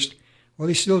Eucharist. Well,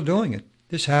 he's still doing it.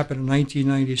 This happened in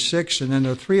 1996, and then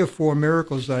there are 3 or 4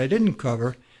 miracles that I didn't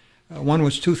cover. One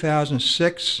was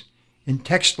 2006 in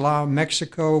Textla,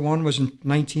 Mexico. One was in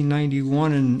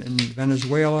 1991 in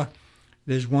Venezuela.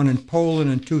 There's one in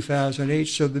Poland in 2008.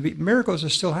 So the miracles are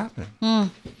still happening.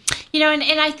 You know, and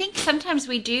I think sometimes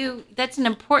we do, that's an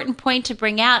important point to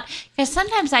bring out, because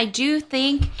sometimes I do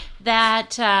think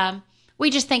that we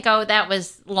just think, oh, that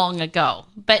was long ago.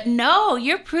 But no,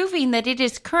 you're proving that it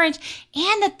is current,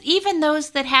 and that even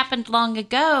those that happened long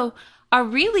ago are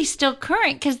really still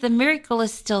current because the miracle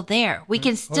is still there. We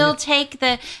can still take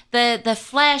the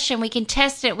flesh and we can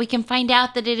test it. We can find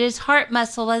out that it is heart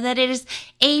muscle and that it is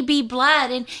AB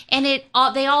blood, and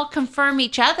they all confirm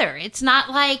each other. It's not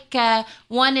like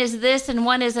one is this and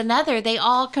one is another. They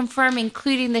all confirm,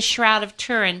 including the Shroud of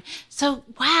Turin. So,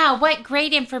 wow, what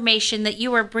great information that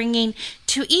you are bringing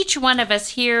to each one of us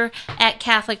here at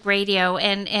Catholic Radio,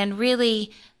 and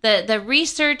really the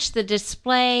research, the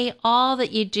display, all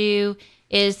that you do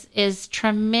is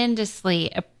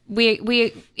tremendously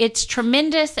it's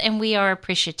tremendous, and we are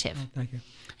appreciative. Thank you.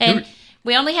 And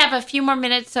we only have a few more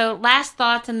minutes, so last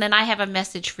thoughts, and then I have a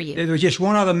message for you. There was just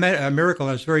one other miracle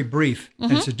that's very brief,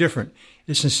 and it's different.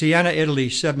 It's in Siena, Italy,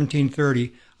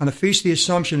 1730. On the Feast of the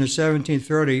Assumption in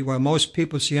 1730, while most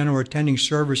people at Siena were attending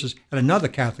services at another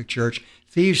Catholic church,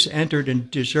 thieves entered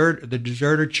the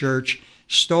deserted church,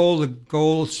 stole the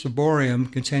gold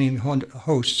ciborium containing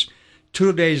hosts.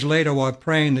 2 days later, while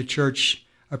praying in the church,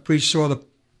 a priest saw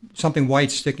something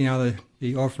white sticking out of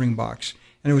the offering box,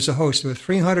 and it was a host. There were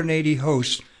 380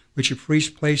 hosts, which a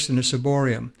priest placed in the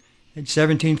ciborium. In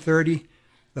 1730,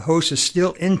 the host is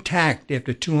still intact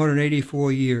after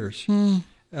 284 years. And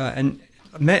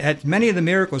at many of the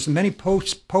miracles, many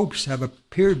popes have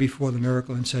appeared before the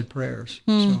miracle and said prayers.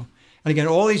 So, and again,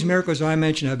 all these miracles I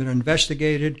mentioned have been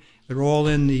investigated. They're all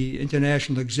in the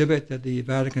international exhibit that the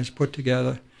Vatican has put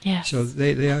together. Yes. So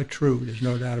they are true. There's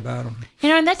no doubt about them.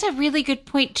 And that's a really good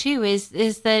point, too, is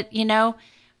that,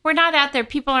 we're not out there,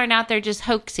 people aren't out there just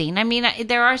hoaxing. I mean,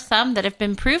 there are some that have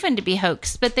been proven to be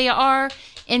hoax, but they are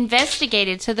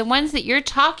investigated. So the ones that you're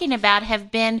talking about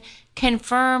have been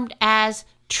confirmed as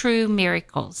true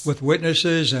miracles. With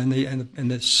witnesses, and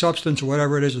the substance or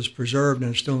whatever it is preserved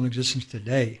and is still in existence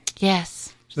today.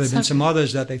 Yes. So there have been some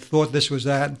others that they thought this was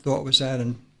that and thought was that,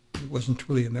 and it wasn't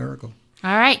truly a miracle.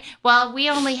 All right. Well, we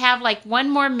only have like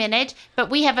 1 more minute, but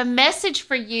we have a message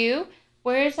for you.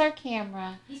 Where's our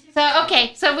camera? So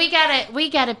we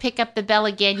gotta pick up the bell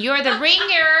again. You're the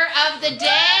ringer of the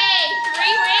day. 3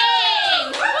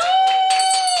 rings.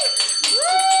 Woo!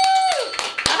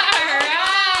 All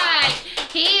right.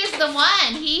 He's the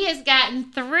one. He has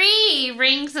gotten 3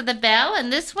 rings of the bell,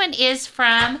 and this one is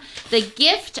from the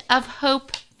Gift of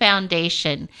Hope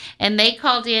Foundation, and they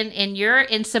called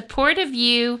in support of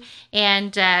you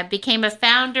and became a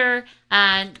founder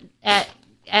as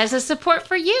a support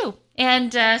for you.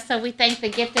 And so we thank the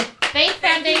Gift of Faith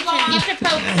Foundation, Gift of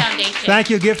Hope Foundation. Thank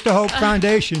you, Gift of Hope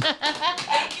Foundation.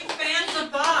 Thank you, fans of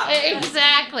Bob.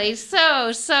 Exactly.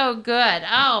 So good.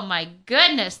 Oh, my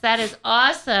goodness. That is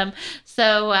awesome.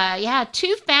 So,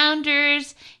 2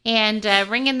 founders and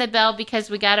ringing the bell because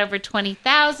we got over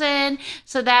 20,000.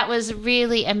 So that was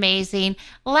really amazing.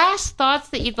 Last thoughts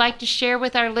that you'd like to share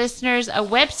with our listeners, a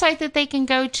website that they can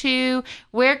go to,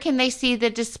 where can they see the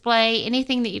display,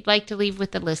 anything that you'd like to leave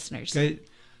with the listeners? Okay.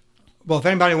 Well, if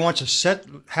anybody wants to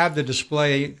have the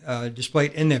display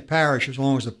displayed in their parish, as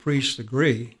long as the priests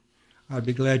agree, I'd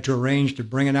be glad to arrange to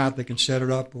bring it out. They can set it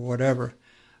up or whatever.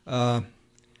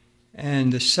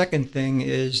 And the second thing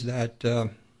is that,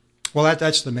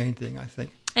 that's the main thing, I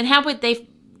think. And how would they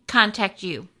contact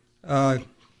you?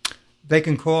 They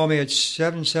can call me at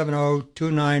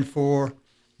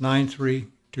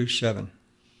 770-294-9327,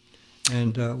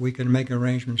 and we can make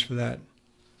arrangements for that.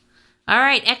 All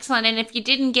right, excellent. And if you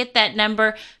didn't get that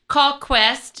number, call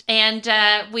Quest, and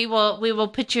we will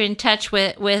put you in touch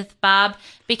with Bob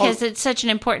because it's such an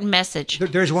important message.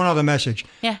 There's one other message.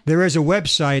 Yeah. There is a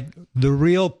website, the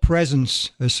Real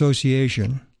Presence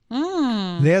Association.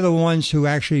 They're the ones who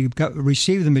actually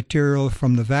received the material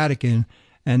from the Vatican,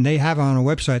 and they have on a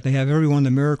website. They have every one of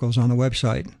the miracles on the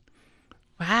website.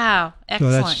 Wow,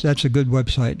 excellent. So that's a good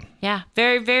website. Yeah,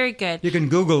 very, very good. You can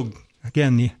Google,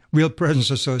 again, the Real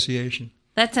Presence Association.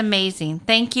 That's amazing.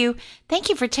 Thank you. Thank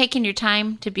you for taking your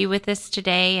time to be with us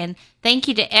today. And thank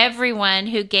you to everyone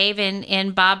who gave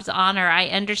in Bob's honor. I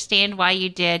understand why you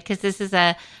did, because this is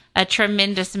a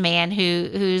tremendous man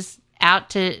who's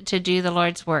out to do the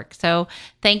Lord's work. So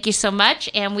thank you so much.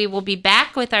 And we will be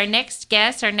back with our next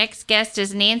guest. Our next guest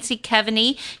is Nancy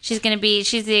Coveney. She's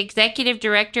the executive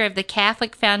director of the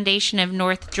Catholic Foundation of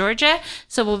North Georgia.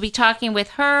 So we'll be talking with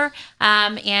her.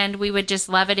 And we would just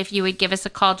love it if you would give us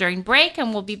a call during break.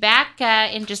 And we'll be back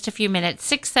in just a few minutes.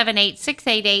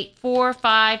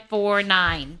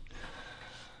 678-688-4549.